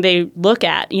only thing they look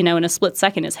at, in a split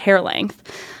second is hair length.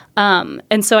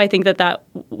 And so I think that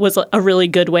was a really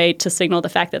good way to signal the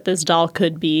fact that this doll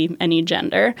could be any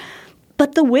gender.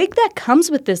 But the wig that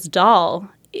comes with this doll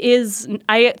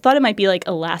I thought it might be like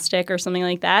elastic or something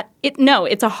like that.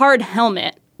 It's a hard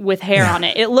helmet with hair on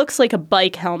it. It looks like a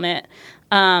bike helmet.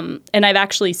 And I've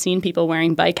actually seen people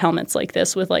wearing bike helmets like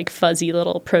this with like fuzzy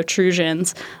little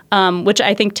protrusions, which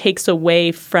I think takes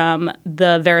away from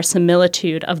the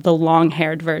verisimilitude of the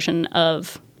long-haired version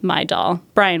of my doll.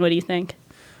 Brian, what do you think?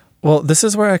 Well, this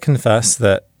is where I confess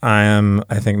that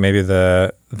I think maybe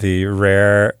the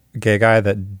rare gay guy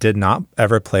that did not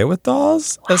ever play with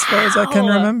dolls, as far as I can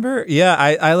remember. Yeah,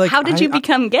 I like. How did you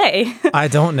become gay? I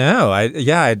don't know. I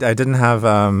didn't have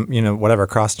whatever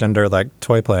cross-gender like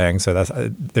toy playing, so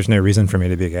there's no reason for me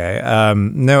to be gay.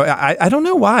 No, I don't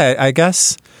know why. I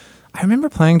guess I remember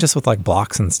playing just with like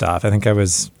blocks and stuff. I think I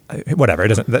was whatever.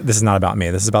 This is not about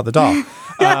me. This is about the doll.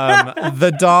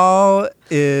 The doll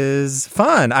is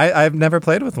fun. I've never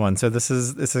played with one, so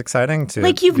it's exciting to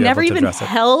like you've be never able to even dress it.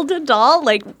 held a doll.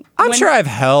 Like I'm sure I've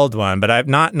held one, but I've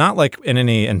not like in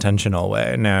any intentional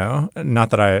way. No, not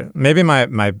that maybe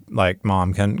my like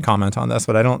mom can comment on this,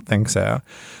 but I don't think so.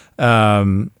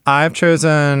 I've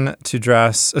chosen to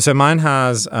dress. So mine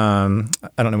has, I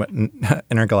don't know what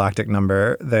intergalactic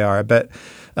number they are, but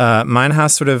mine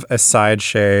has sort of a side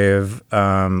shave,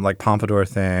 like pompadour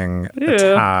thing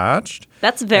attached.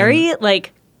 That's very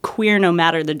like queer, no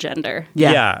matter the gender.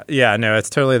 Yeah. No,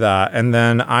 it's totally that. And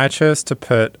then I chose to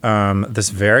put this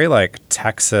very like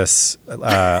Texas,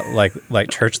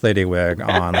 like church lady wig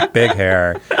on, like big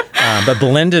hair. But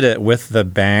blended it with the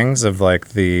bangs of like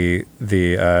the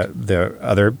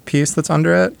other piece that's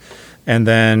under it, and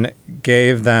then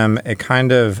gave them a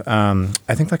kind of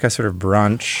I think like a sort of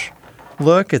brunch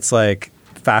look. It's like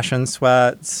fashion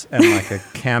sweats and like a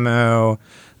camo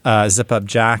zip-up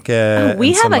jacket. Oh,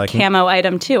 we have some, a camo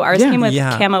item too. Ours came with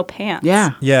camo pants.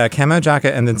 Yeah, camo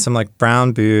jacket, and then some like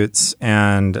brown boots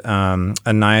and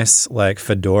a nice like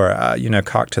fedora,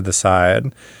 cocked to the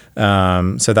side.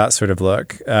 So that sort of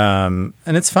look, and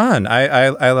it's fun.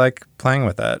 I like playing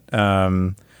with it.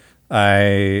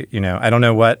 I don't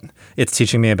know what it's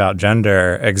teaching me about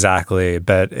gender exactly,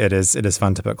 but it is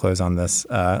fun to put clothes on this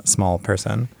small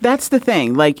person. That's the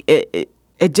thing. Like it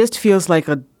just feels like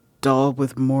a doll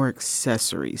with more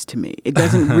accessories to me. It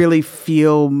doesn't really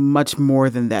feel much more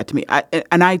than that to me.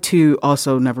 I too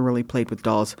also never really played with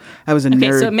dolls. I was a nerd.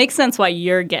 Okay, so it makes sense why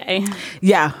you're gay.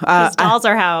 Yeah. Because dolls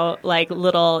are how, like,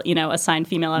 little, assigned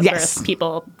female at birth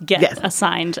people get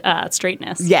assigned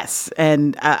straightness. Yes,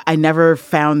 and I never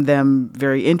found them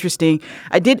very interesting.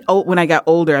 I did, when I got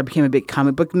older, I became a big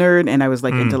comic book nerd, and I was,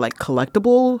 like, into, like,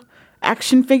 collectible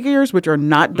action figures, which are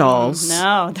not dolls.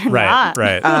 No, they're not.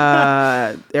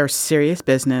 Right. They're serious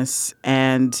business,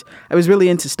 and I was really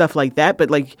into stuff like that.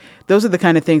 But like, those are the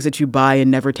kind of things that you buy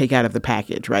and never take out of the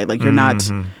package, right? Like you're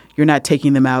not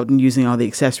taking them out and using all the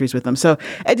accessories with them. So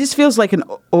it just feels like an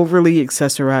overly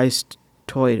accessorized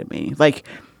toy to me. Like,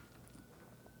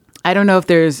 I don't know if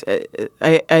there's.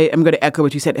 I'm going to echo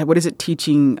what you said. What is it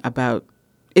teaching about?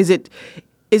 Is it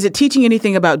teaching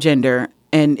anything about gender?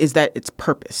 And is that its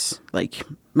purpose? Like,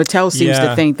 Mattel seems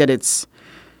to think that it's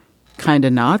kind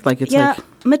of not. Like, it's like...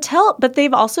 Mattel, but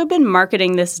they've also been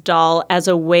marketing this doll as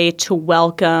a way to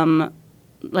welcome,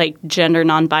 like, gender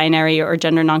non-binary or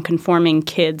gender non-conforming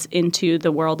kids into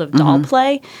the world of doll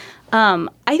play. I'm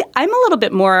a little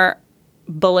bit more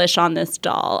bullish on this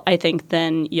doll, I think,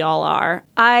 than y'all are.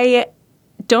 I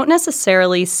don't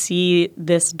necessarily see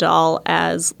this doll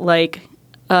as, like,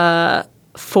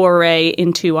 foray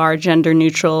into our gender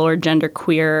neutral or gender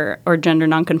queer or gender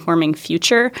nonconforming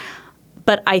future.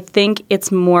 But I think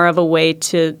it's more of a way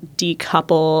to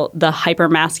decouple the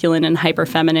hypermasculine and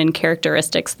hyperfeminine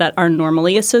characteristics that are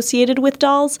normally associated with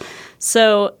dolls.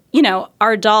 So,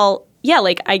 our doll,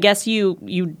 like, I guess you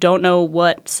don't know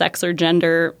what sex or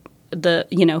gender the,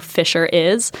 Fisher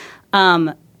is.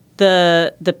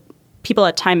 The people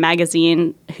at Time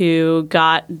Magazine who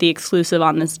got the exclusive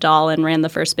on this doll and ran the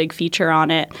first big feature on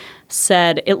it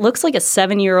said it looks like a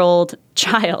 7-year-old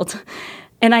child.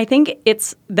 And I think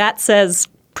that says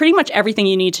pretty much everything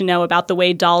you need to know about the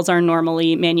way dolls are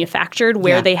normally manufactured,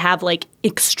 where they have like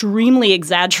extremely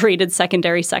exaggerated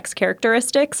secondary sex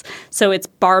characteristics. So it's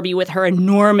Barbie with her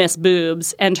enormous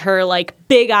boobs and her like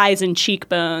big eyes and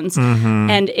cheekbones.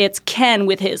 And it's Ken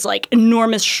with his like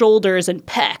enormous shoulders and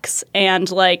pecs and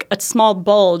like a small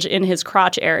bulge in his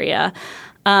crotch area.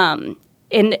 And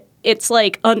it's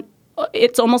like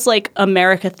it's almost like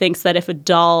America thinks that if a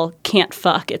doll can't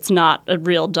fuck, it's not a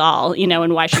real doll,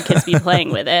 and why should kids be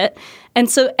playing with it? And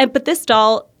so, but this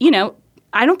doll,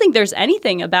 I don't think there's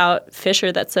anything about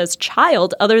Fisher that says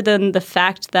child other than the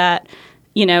fact that,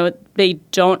 they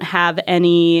don't have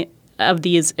any of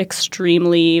these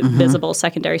extremely visible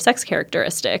secondary sex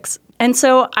characteristics. And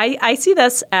so I see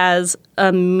this as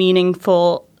a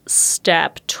meaningful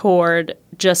step toward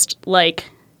just like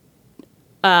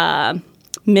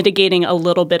mitigating a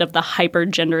little bit of the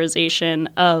hyper-genderization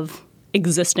of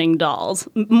existing dolls.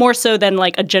 More so than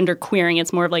like a gender queering,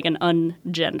 it's more of like an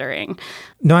ungendering.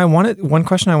 No, one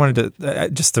question I wanted to,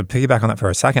 just to piggyback on that for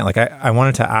a second, like I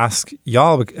wanted to ask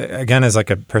y'all, again, as like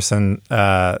a person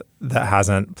that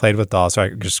hasn't played with dolls, so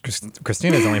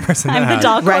Christina's the only person that I'm the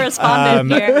doll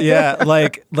correspondent here. Yeah,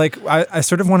 like I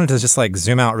sort of wanted to just like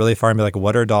zoom out really far and be like,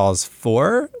 what are dolls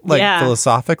for? Like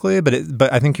philosophically,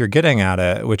 but I think you're getting at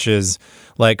it, which is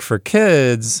like for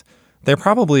kids, they're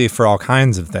probably for all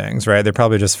kinds of things, right? They're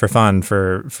probably just for fun,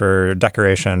 for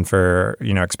decoration, for,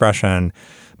 expression.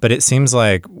 But it seems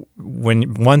like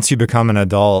once you become an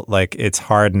adult, like it's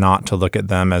hard not to look at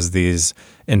them as these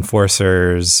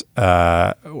enforcers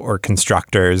or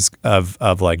constructors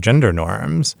of like gender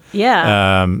norms.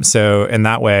 Yeah. So in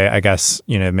that way, I guess,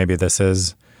 maybe this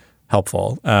is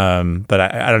helpful. But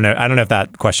I don't know. I don't know if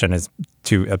that question is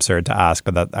too absurd to ask,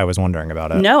 but that I was wondering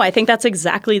about it. No, I think that's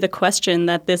exactly the question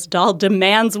that this doll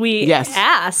demands we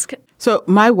ask. So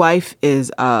my wife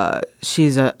is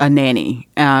she's a nanny,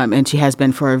 and she has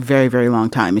been for a very, very long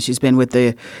time. And she's been with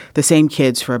the same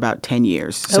kids for about 10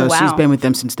 years. So she's been with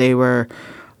them since they were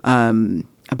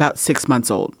about 6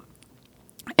 months old.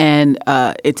 And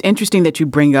it's interesting that you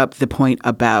bring up the point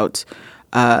about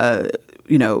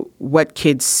what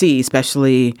kids see,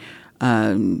 especially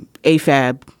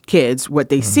AFAB kids, what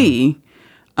they see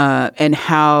and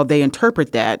how they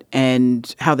interpret that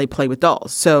and how they play with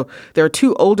dolls. So there are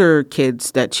 2 older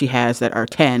kids that she has that are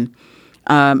 10.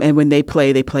 And when they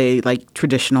play like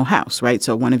traditional house, right?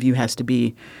 So one of you has to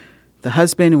be the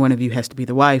husband and one of you has to be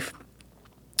the wife.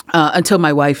 Until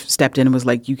my wife stepped in and was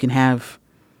like, you can have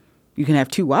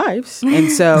 2 wives.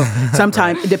 And so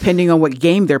sometimes, depending on what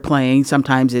game they're playing,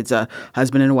 sometimes it's a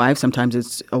husband and a wife, sometimes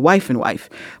it's a wife and wife.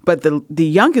 But the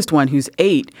youngest one, who's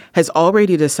 8, has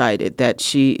already decided that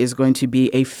she is going to be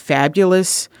a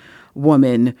fabulous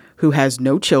woman who has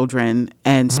no children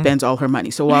and spends all her money.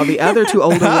 So while the other two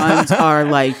older ones are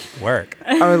like,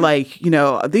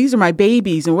 these are my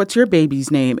babies and what's your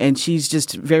baby's name? And she's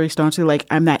just very staunchly like,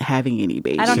 I'm not having any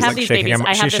babies. I don't have these babies. I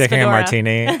have she's this shaking fedora. a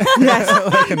martini.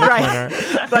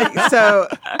 Right. So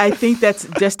I think that's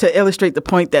just to illustrate the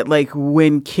point that like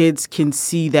when kids can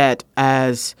see that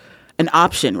as an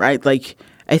option, right? Like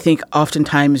I think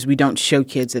oftentimes we don't show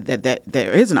kids that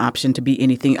there is an option to be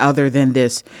anything other than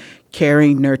this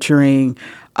caring, nurturing,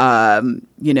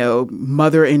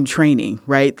 mother in training,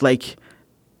 right? Like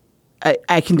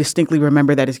I can distinctly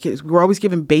remember that as kids, we're always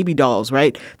given baby dolls,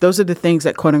 right? Those are the things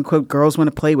that quote unquote girls want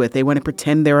to play with. They want to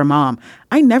pretend they're a mom.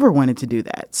 I never wanted to do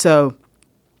that. So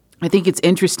I think it's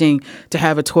interesting to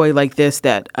have a toy like this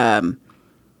that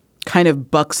kind of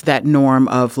bucks that norm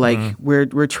of like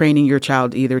we're training your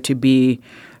child either to be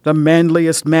the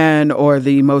manliest man or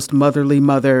the most motherly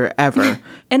mother ever.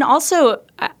 And also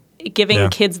giving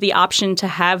kids the option to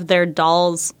have their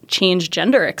dolls change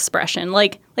gender expression.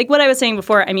 Like what I was saying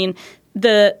before, I mean,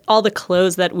 all the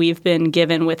clothes that we've been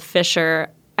given with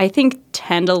Fisher, I think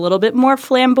tend a little bit more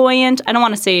flamboyant. I don't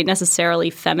want to say necessarily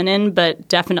feminine, but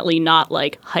definitely not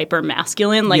like hyper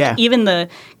masculine. Like even the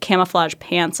camouflage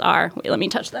pants are, wait, let me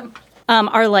touch them,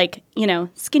 are like,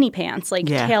 skinny pants, like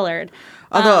tailored.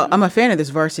 Although I'm a fan of this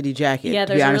varsity jacket. Yeah,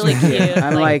 to be they're honest really with you. cute.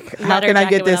 I'm like, how can I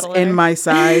get this in my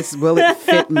size? Will it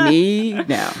fit me?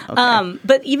 No. Okay.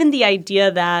 But even the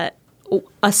idea that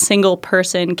a single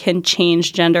person can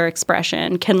change gender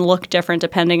expression, can look different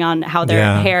depending on how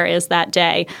their hair is that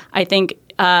day, I think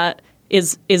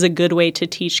is a good way to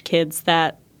teach kids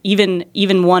that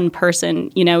even one person,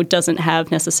 doesn't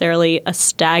have necessarily a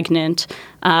stagnant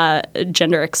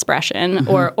gender expression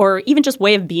or even just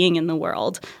way of being in the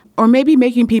world. Or maybe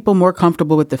making people more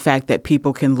comfortable with the fact that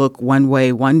people can look one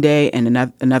way one day and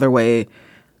another way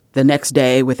the next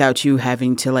day without you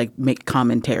having to like make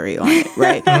commentary on it,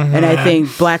 right? And I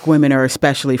think Black women are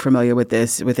especially familiar with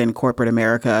this within corporate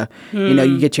America.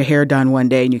 You get your hair done one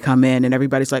day and you come in and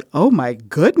everybody's like, "Oh my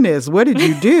goodness, what did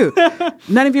you do?"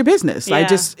 None of your business. Yeah.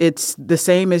 It's the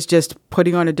same as just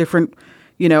putting on a different,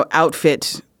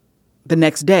 outfit the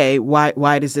next day.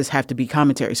 Why does this have to be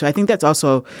commentary? So I think that's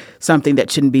also something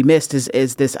that shouldn't be missed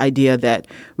is this idea that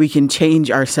we can change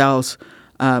ourselves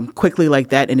quickly like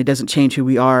that, and it doesn't change who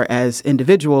we are as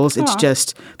individuals. It's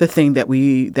just the thing that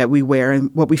we wear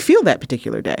and what we feel that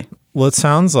particular day. Well, it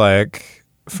sounds like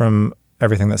from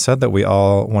everything that's said that we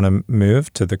all want to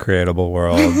move to the creatable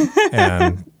world.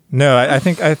 And no,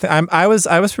 I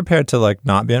was prepared to like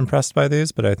not be impressed by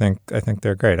these, but I think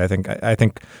they're great. I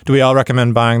think do we all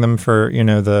recommend buying them for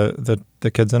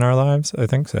the kids in our lives? I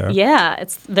think so. Yeah,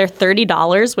 they're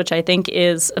 $30, which I think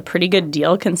is a pretty good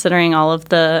deal considering all of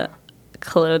the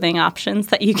clothing options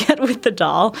that you get with the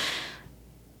doll.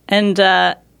 And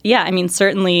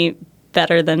certainly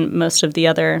better than most of the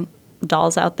other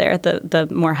dolls out there, the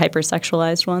more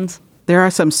hypersexualized ones. There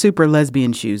are some super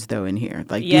lesbian shoes though in here.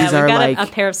 Like these we've are got like a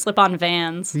pair of slip-on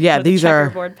Vans. Yeah, with these are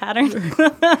checkerboard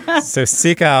pattern. So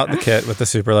seek out the kit with the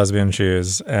super lesbian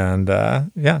shoes and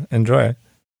enjoy.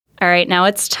 All right, now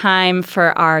it's time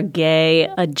for our gay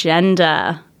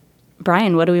agenda.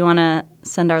 Brian, what do we want to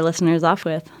send our listeners off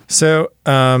with? So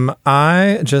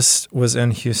I just was in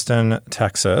Houston,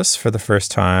 Texas for the first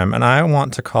time, and I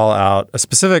want to call out a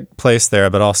specific place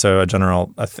there, but also a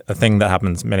general a thing that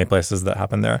happens many places that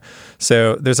happen there.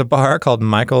 So there's a bar called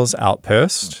Michael's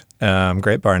Outpost.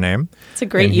 Great bar name. It's a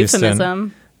great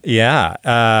euphemism. Yeah.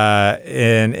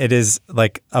 And it is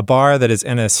like a bar that is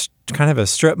in a kind of a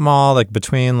strip mall, like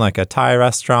between like a Thai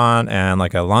restaurant and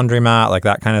like a laundromat, like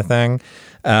that kind of thing.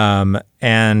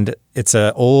 And it's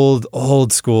a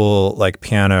old school like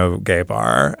piano gay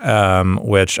bar,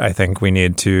 which I think we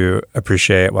need to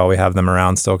appreciate while we have them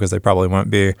around still, because they probably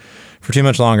won't be for too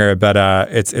much longer. But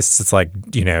it's like,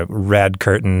 red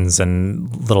curtains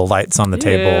and little lights on the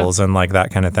tables and like that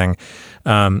kind of thing.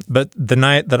 But the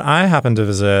night that I happened to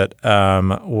visit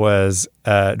was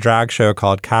a drag show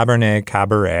called Cabernet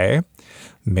Cabaret,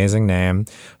 amazing name,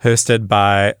 hosted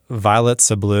by Violet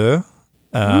Sablou.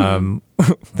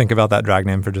 Think about that drag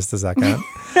name for just a second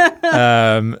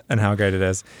and how great it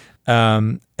is.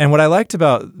 And what I liked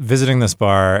about visiting this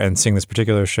bar and seeing this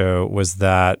particular show was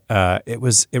that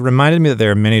it reminded me that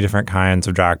there are many different kinds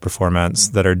of drag performance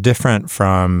that are different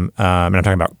from, and I'm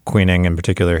talking about queening in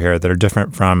particular here, that are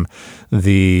different from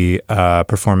the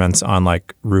performance on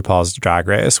like RuPaul's Drag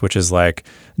Race, which is like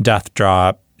death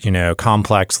drop,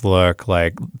 complex look,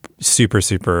 like super,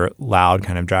 super loud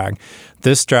kind of drag.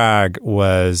 This drag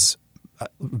was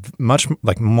much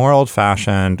like more old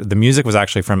fashioned. The music was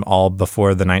actually from all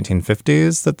before the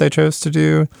 1950s that they chose to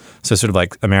do. So sort of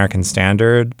like American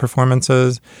standard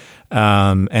performances.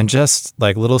 And just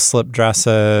like little slip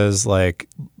dresses, like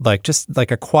just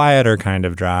like a quieter kind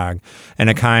of drag, and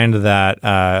a kind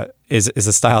that is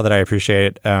a style that I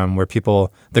appreciate, where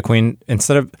the queen,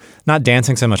 instead of not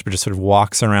dancing so much, but just sort of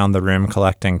walks around the room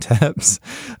collecting tips,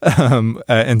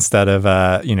 instead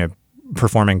of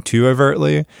performing too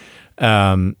overtly.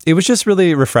 It was just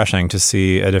really refreshing to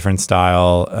see a different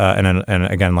style, and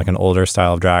again like an older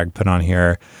style of drag put on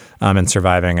here. And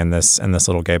surviving in this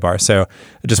little gay bar. So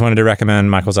I just wanted to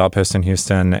recommend Michael's Outpost in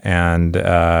Houston, and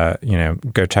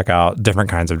go check out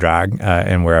different kinds of drag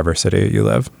in wherever city you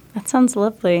live. That sounds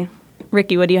lovely.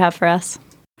 Ricky, what do you have for us?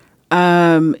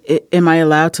 Am I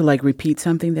allowed to like repeat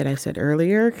something that I said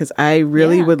earlier? Because I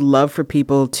really would love for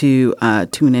people to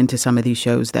tune into some of these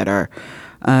shows that are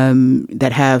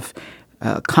that have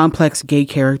complex gay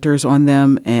characters on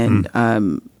them, and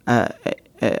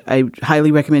I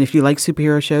highly recommend, if you like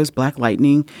superhero shows, Black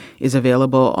Lightning is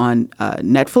available on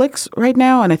Netflix right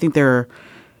now, and I think there are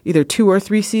either 2 or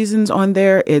 3 seasons on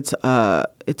there. It's a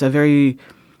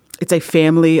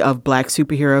family of Black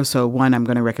superheroes, so one, I'm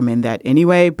going to recommend that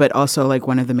anyway, but also like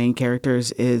one of the main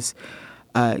characters is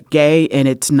gay, and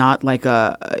it's not like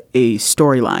a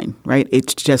storyline, right?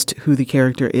 It's just who the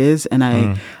character is, and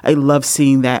I love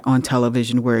seeing that on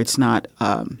television, where it's not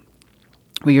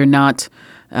where you're not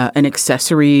an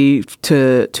accessory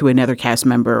to another cast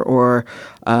member, or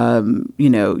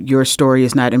your story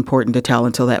is not important to tell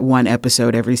until that one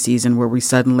episode every season where we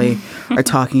suddenly are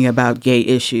talking about gay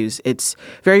issues. It's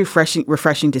very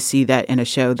refreshing to see that in a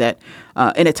show that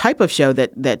in a type of show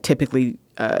that typically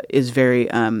is very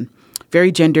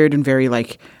very gendered and very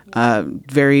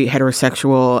very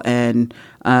heterosexual, and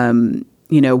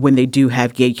when they do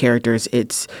have gay characters,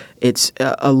 it's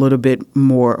a little bit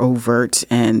more overt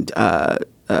and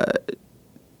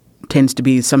tends to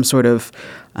be some sort of,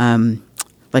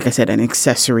 like I said, an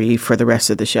accessory for the rest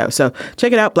of the show. So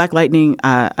check it out, Black Lightning.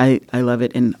 I love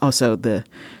it, and also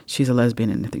she's a lesbian,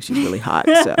 and I think she's really hot.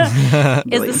 So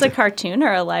is this a cartoon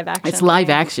or a live action? It's live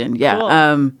action. Yeah.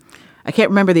 Cool. I can't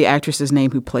remember the actress's name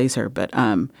who plays her, but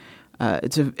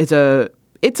it's a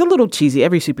little cheesy.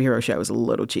 Every superhero show is a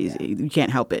little cheesy. You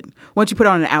can't help it. Once you put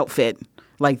on an outfit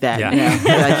like that,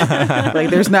 like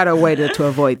there's not a way to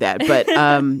avoid that. But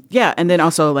and then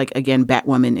also again,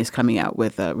 Batwoman is coming out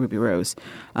with Ruby Rose.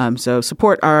 So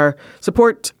support our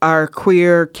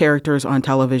queer characters on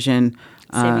television.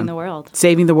 Saving the world.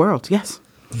 Saving the world. Yes.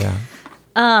 Yeah.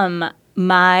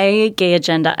 My gay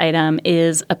agenda item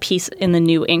is a piece in the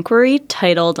New Inquiry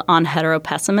titled "On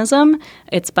Heteropessimism."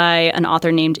 It's by an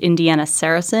author named Indiana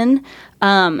Saracen,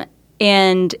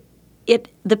 and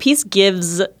the piece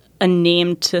gives a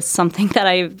name to something that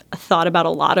I've thought about a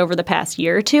lot over the past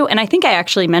year or two, and I think I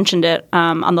actually mentioned it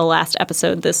on the last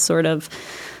episode. This sort of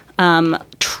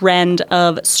trend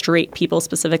of straight people,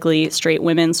 specifically straight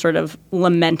women, sort of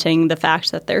lamenting the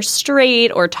fact that they're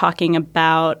straight, or talking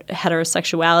about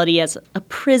heterosexuality as a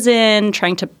prison,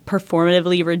 trying to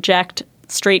performatively reject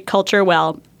straight culture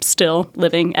while still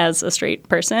living as a straight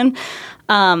person.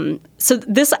 So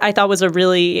this, I thought, was a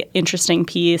really interesting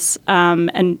piece,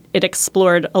 and it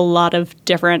explored a lot of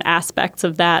different aspects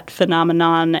of that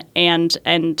phenomenon and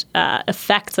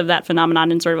effects of that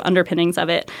phenomenon and sort of underpinnings of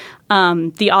it.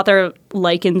 The author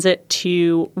likens it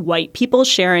to white people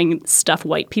sharing stuff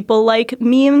white people like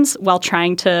memes while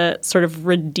trying to sort of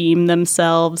redeem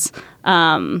themselves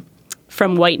from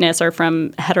whiteness or from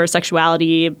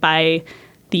heterosexuality by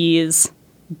these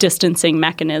distancing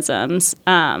mechanisms.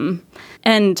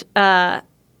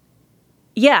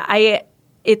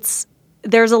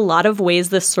 There's a lot of ways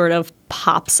this sort of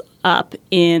pops up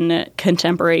in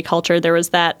contemporary culture. There was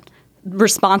that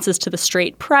responses to the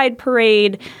straight pride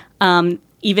parade.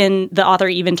 Even the author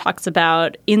even talks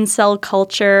about incel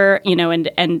culture,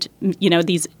 and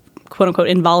these quote unquote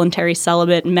involuntary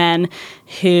celibate men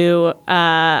who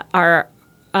are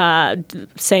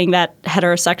saying that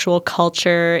heterosexual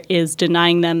culture is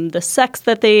denying them the sex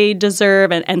that they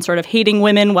deserve, and sort of hating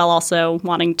women while also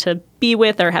wanting to be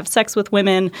with or have sex with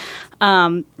women.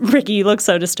 Ricky, you look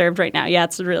so disturbed right now. Yeah,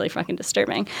 it's really fucking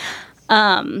disturbing.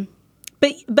 But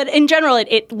in general,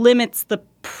 it limits the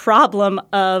problem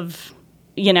of,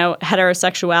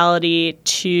 heterosexuality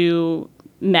to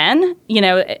men,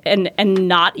 and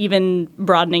not even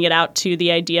broadening it out to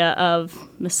the idea of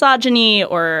misogyny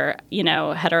or,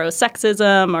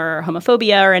 heterosexism or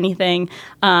homophobia or anything.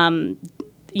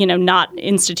 Not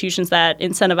institutions that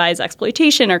incentivize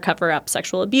exploitation or cover up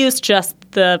sexual abuse, just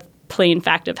the plain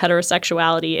fact of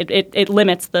heterosexuality. It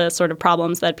limits the sort of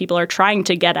problems that people are trying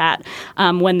to get at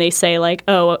when they say like,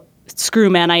 oh, screw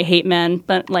men, I hate men,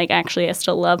 but like actually I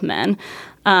still love men.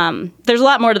 There's a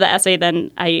lot more to the essay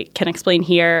than I can explain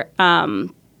here,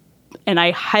 and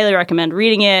I highly recommend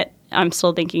reading it. I'm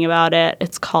still thinking about it.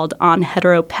 It's called On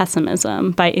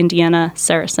Heteropessimism by Indiana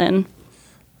Saracen.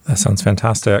 That sounds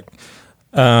fantastic.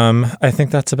 I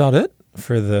think that's about it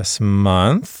for this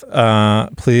month.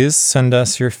 Please send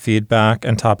us your feedback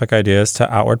and topic ideas to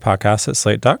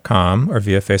outwardpodcast@slate.com or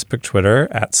via Facebook, Twitter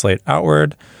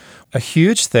 @SlateOutward. A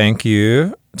huge thank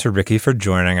you to Rikki for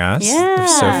joining us. Yeah. It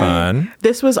was so fun.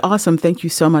 This was awesome. Thank you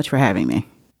so much for having me.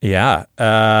 Yeah,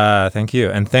 thank you.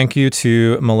 And thank you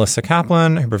to Melissa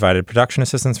Kaplan, who provided production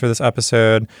assistance for this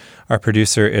episode. Our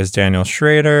producer is Daniel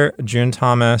Schrader. June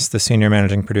Thomas, the senior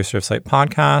managing producer of Slate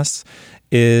Podcasts,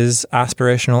 is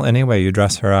aspirational any way you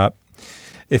dress her up.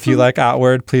 If you like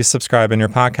Outward, please subscribe in your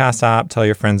podcast app, tell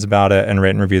your friends about it, and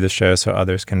rate and review the show so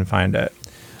others can find it.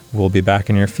 We'll be back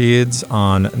in your feeds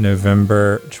on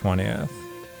November 20th.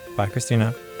 Bye,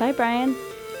 Christina. Bye, Brian.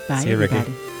 Bye, See you, Rikki.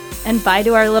 everybody. And bye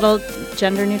to our little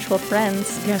gender-neutral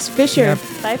friends. Yes, Fisher. Yep.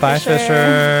 Bye, Bye, Fisher.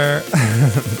 Fisher.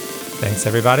 Thanks,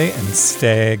 everybody, and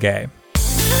stay gay.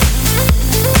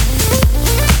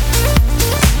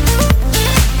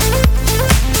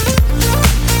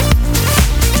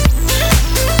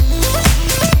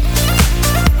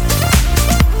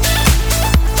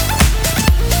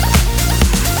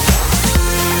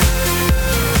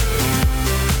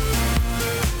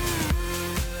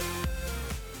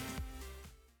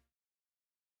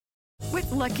 With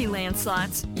Lucky Land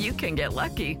Slots, you can get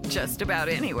lucky just about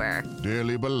anywhere.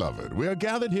 Dearly beloved, we are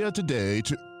gathered here today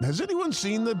to... Has anyone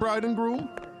seen the bride and groom?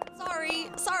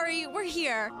 Sorry, we're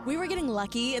here. We were getting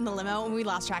lucky in the limo and we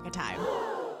lost track of time.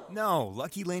 No,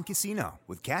 Lucky Land Casino,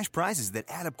 with cash prizes that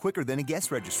add up quicker than a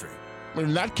guest registry.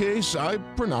 In that case, I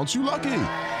pronounce you lucky.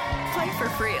 Play for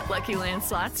free at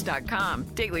LuckyLandSlots.com.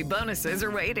 Daily bonuses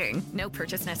are waiting. No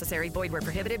purchase necessary. Void where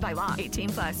prohibited by law.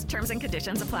 18+. Terms and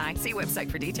conditions apply. See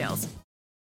website for details.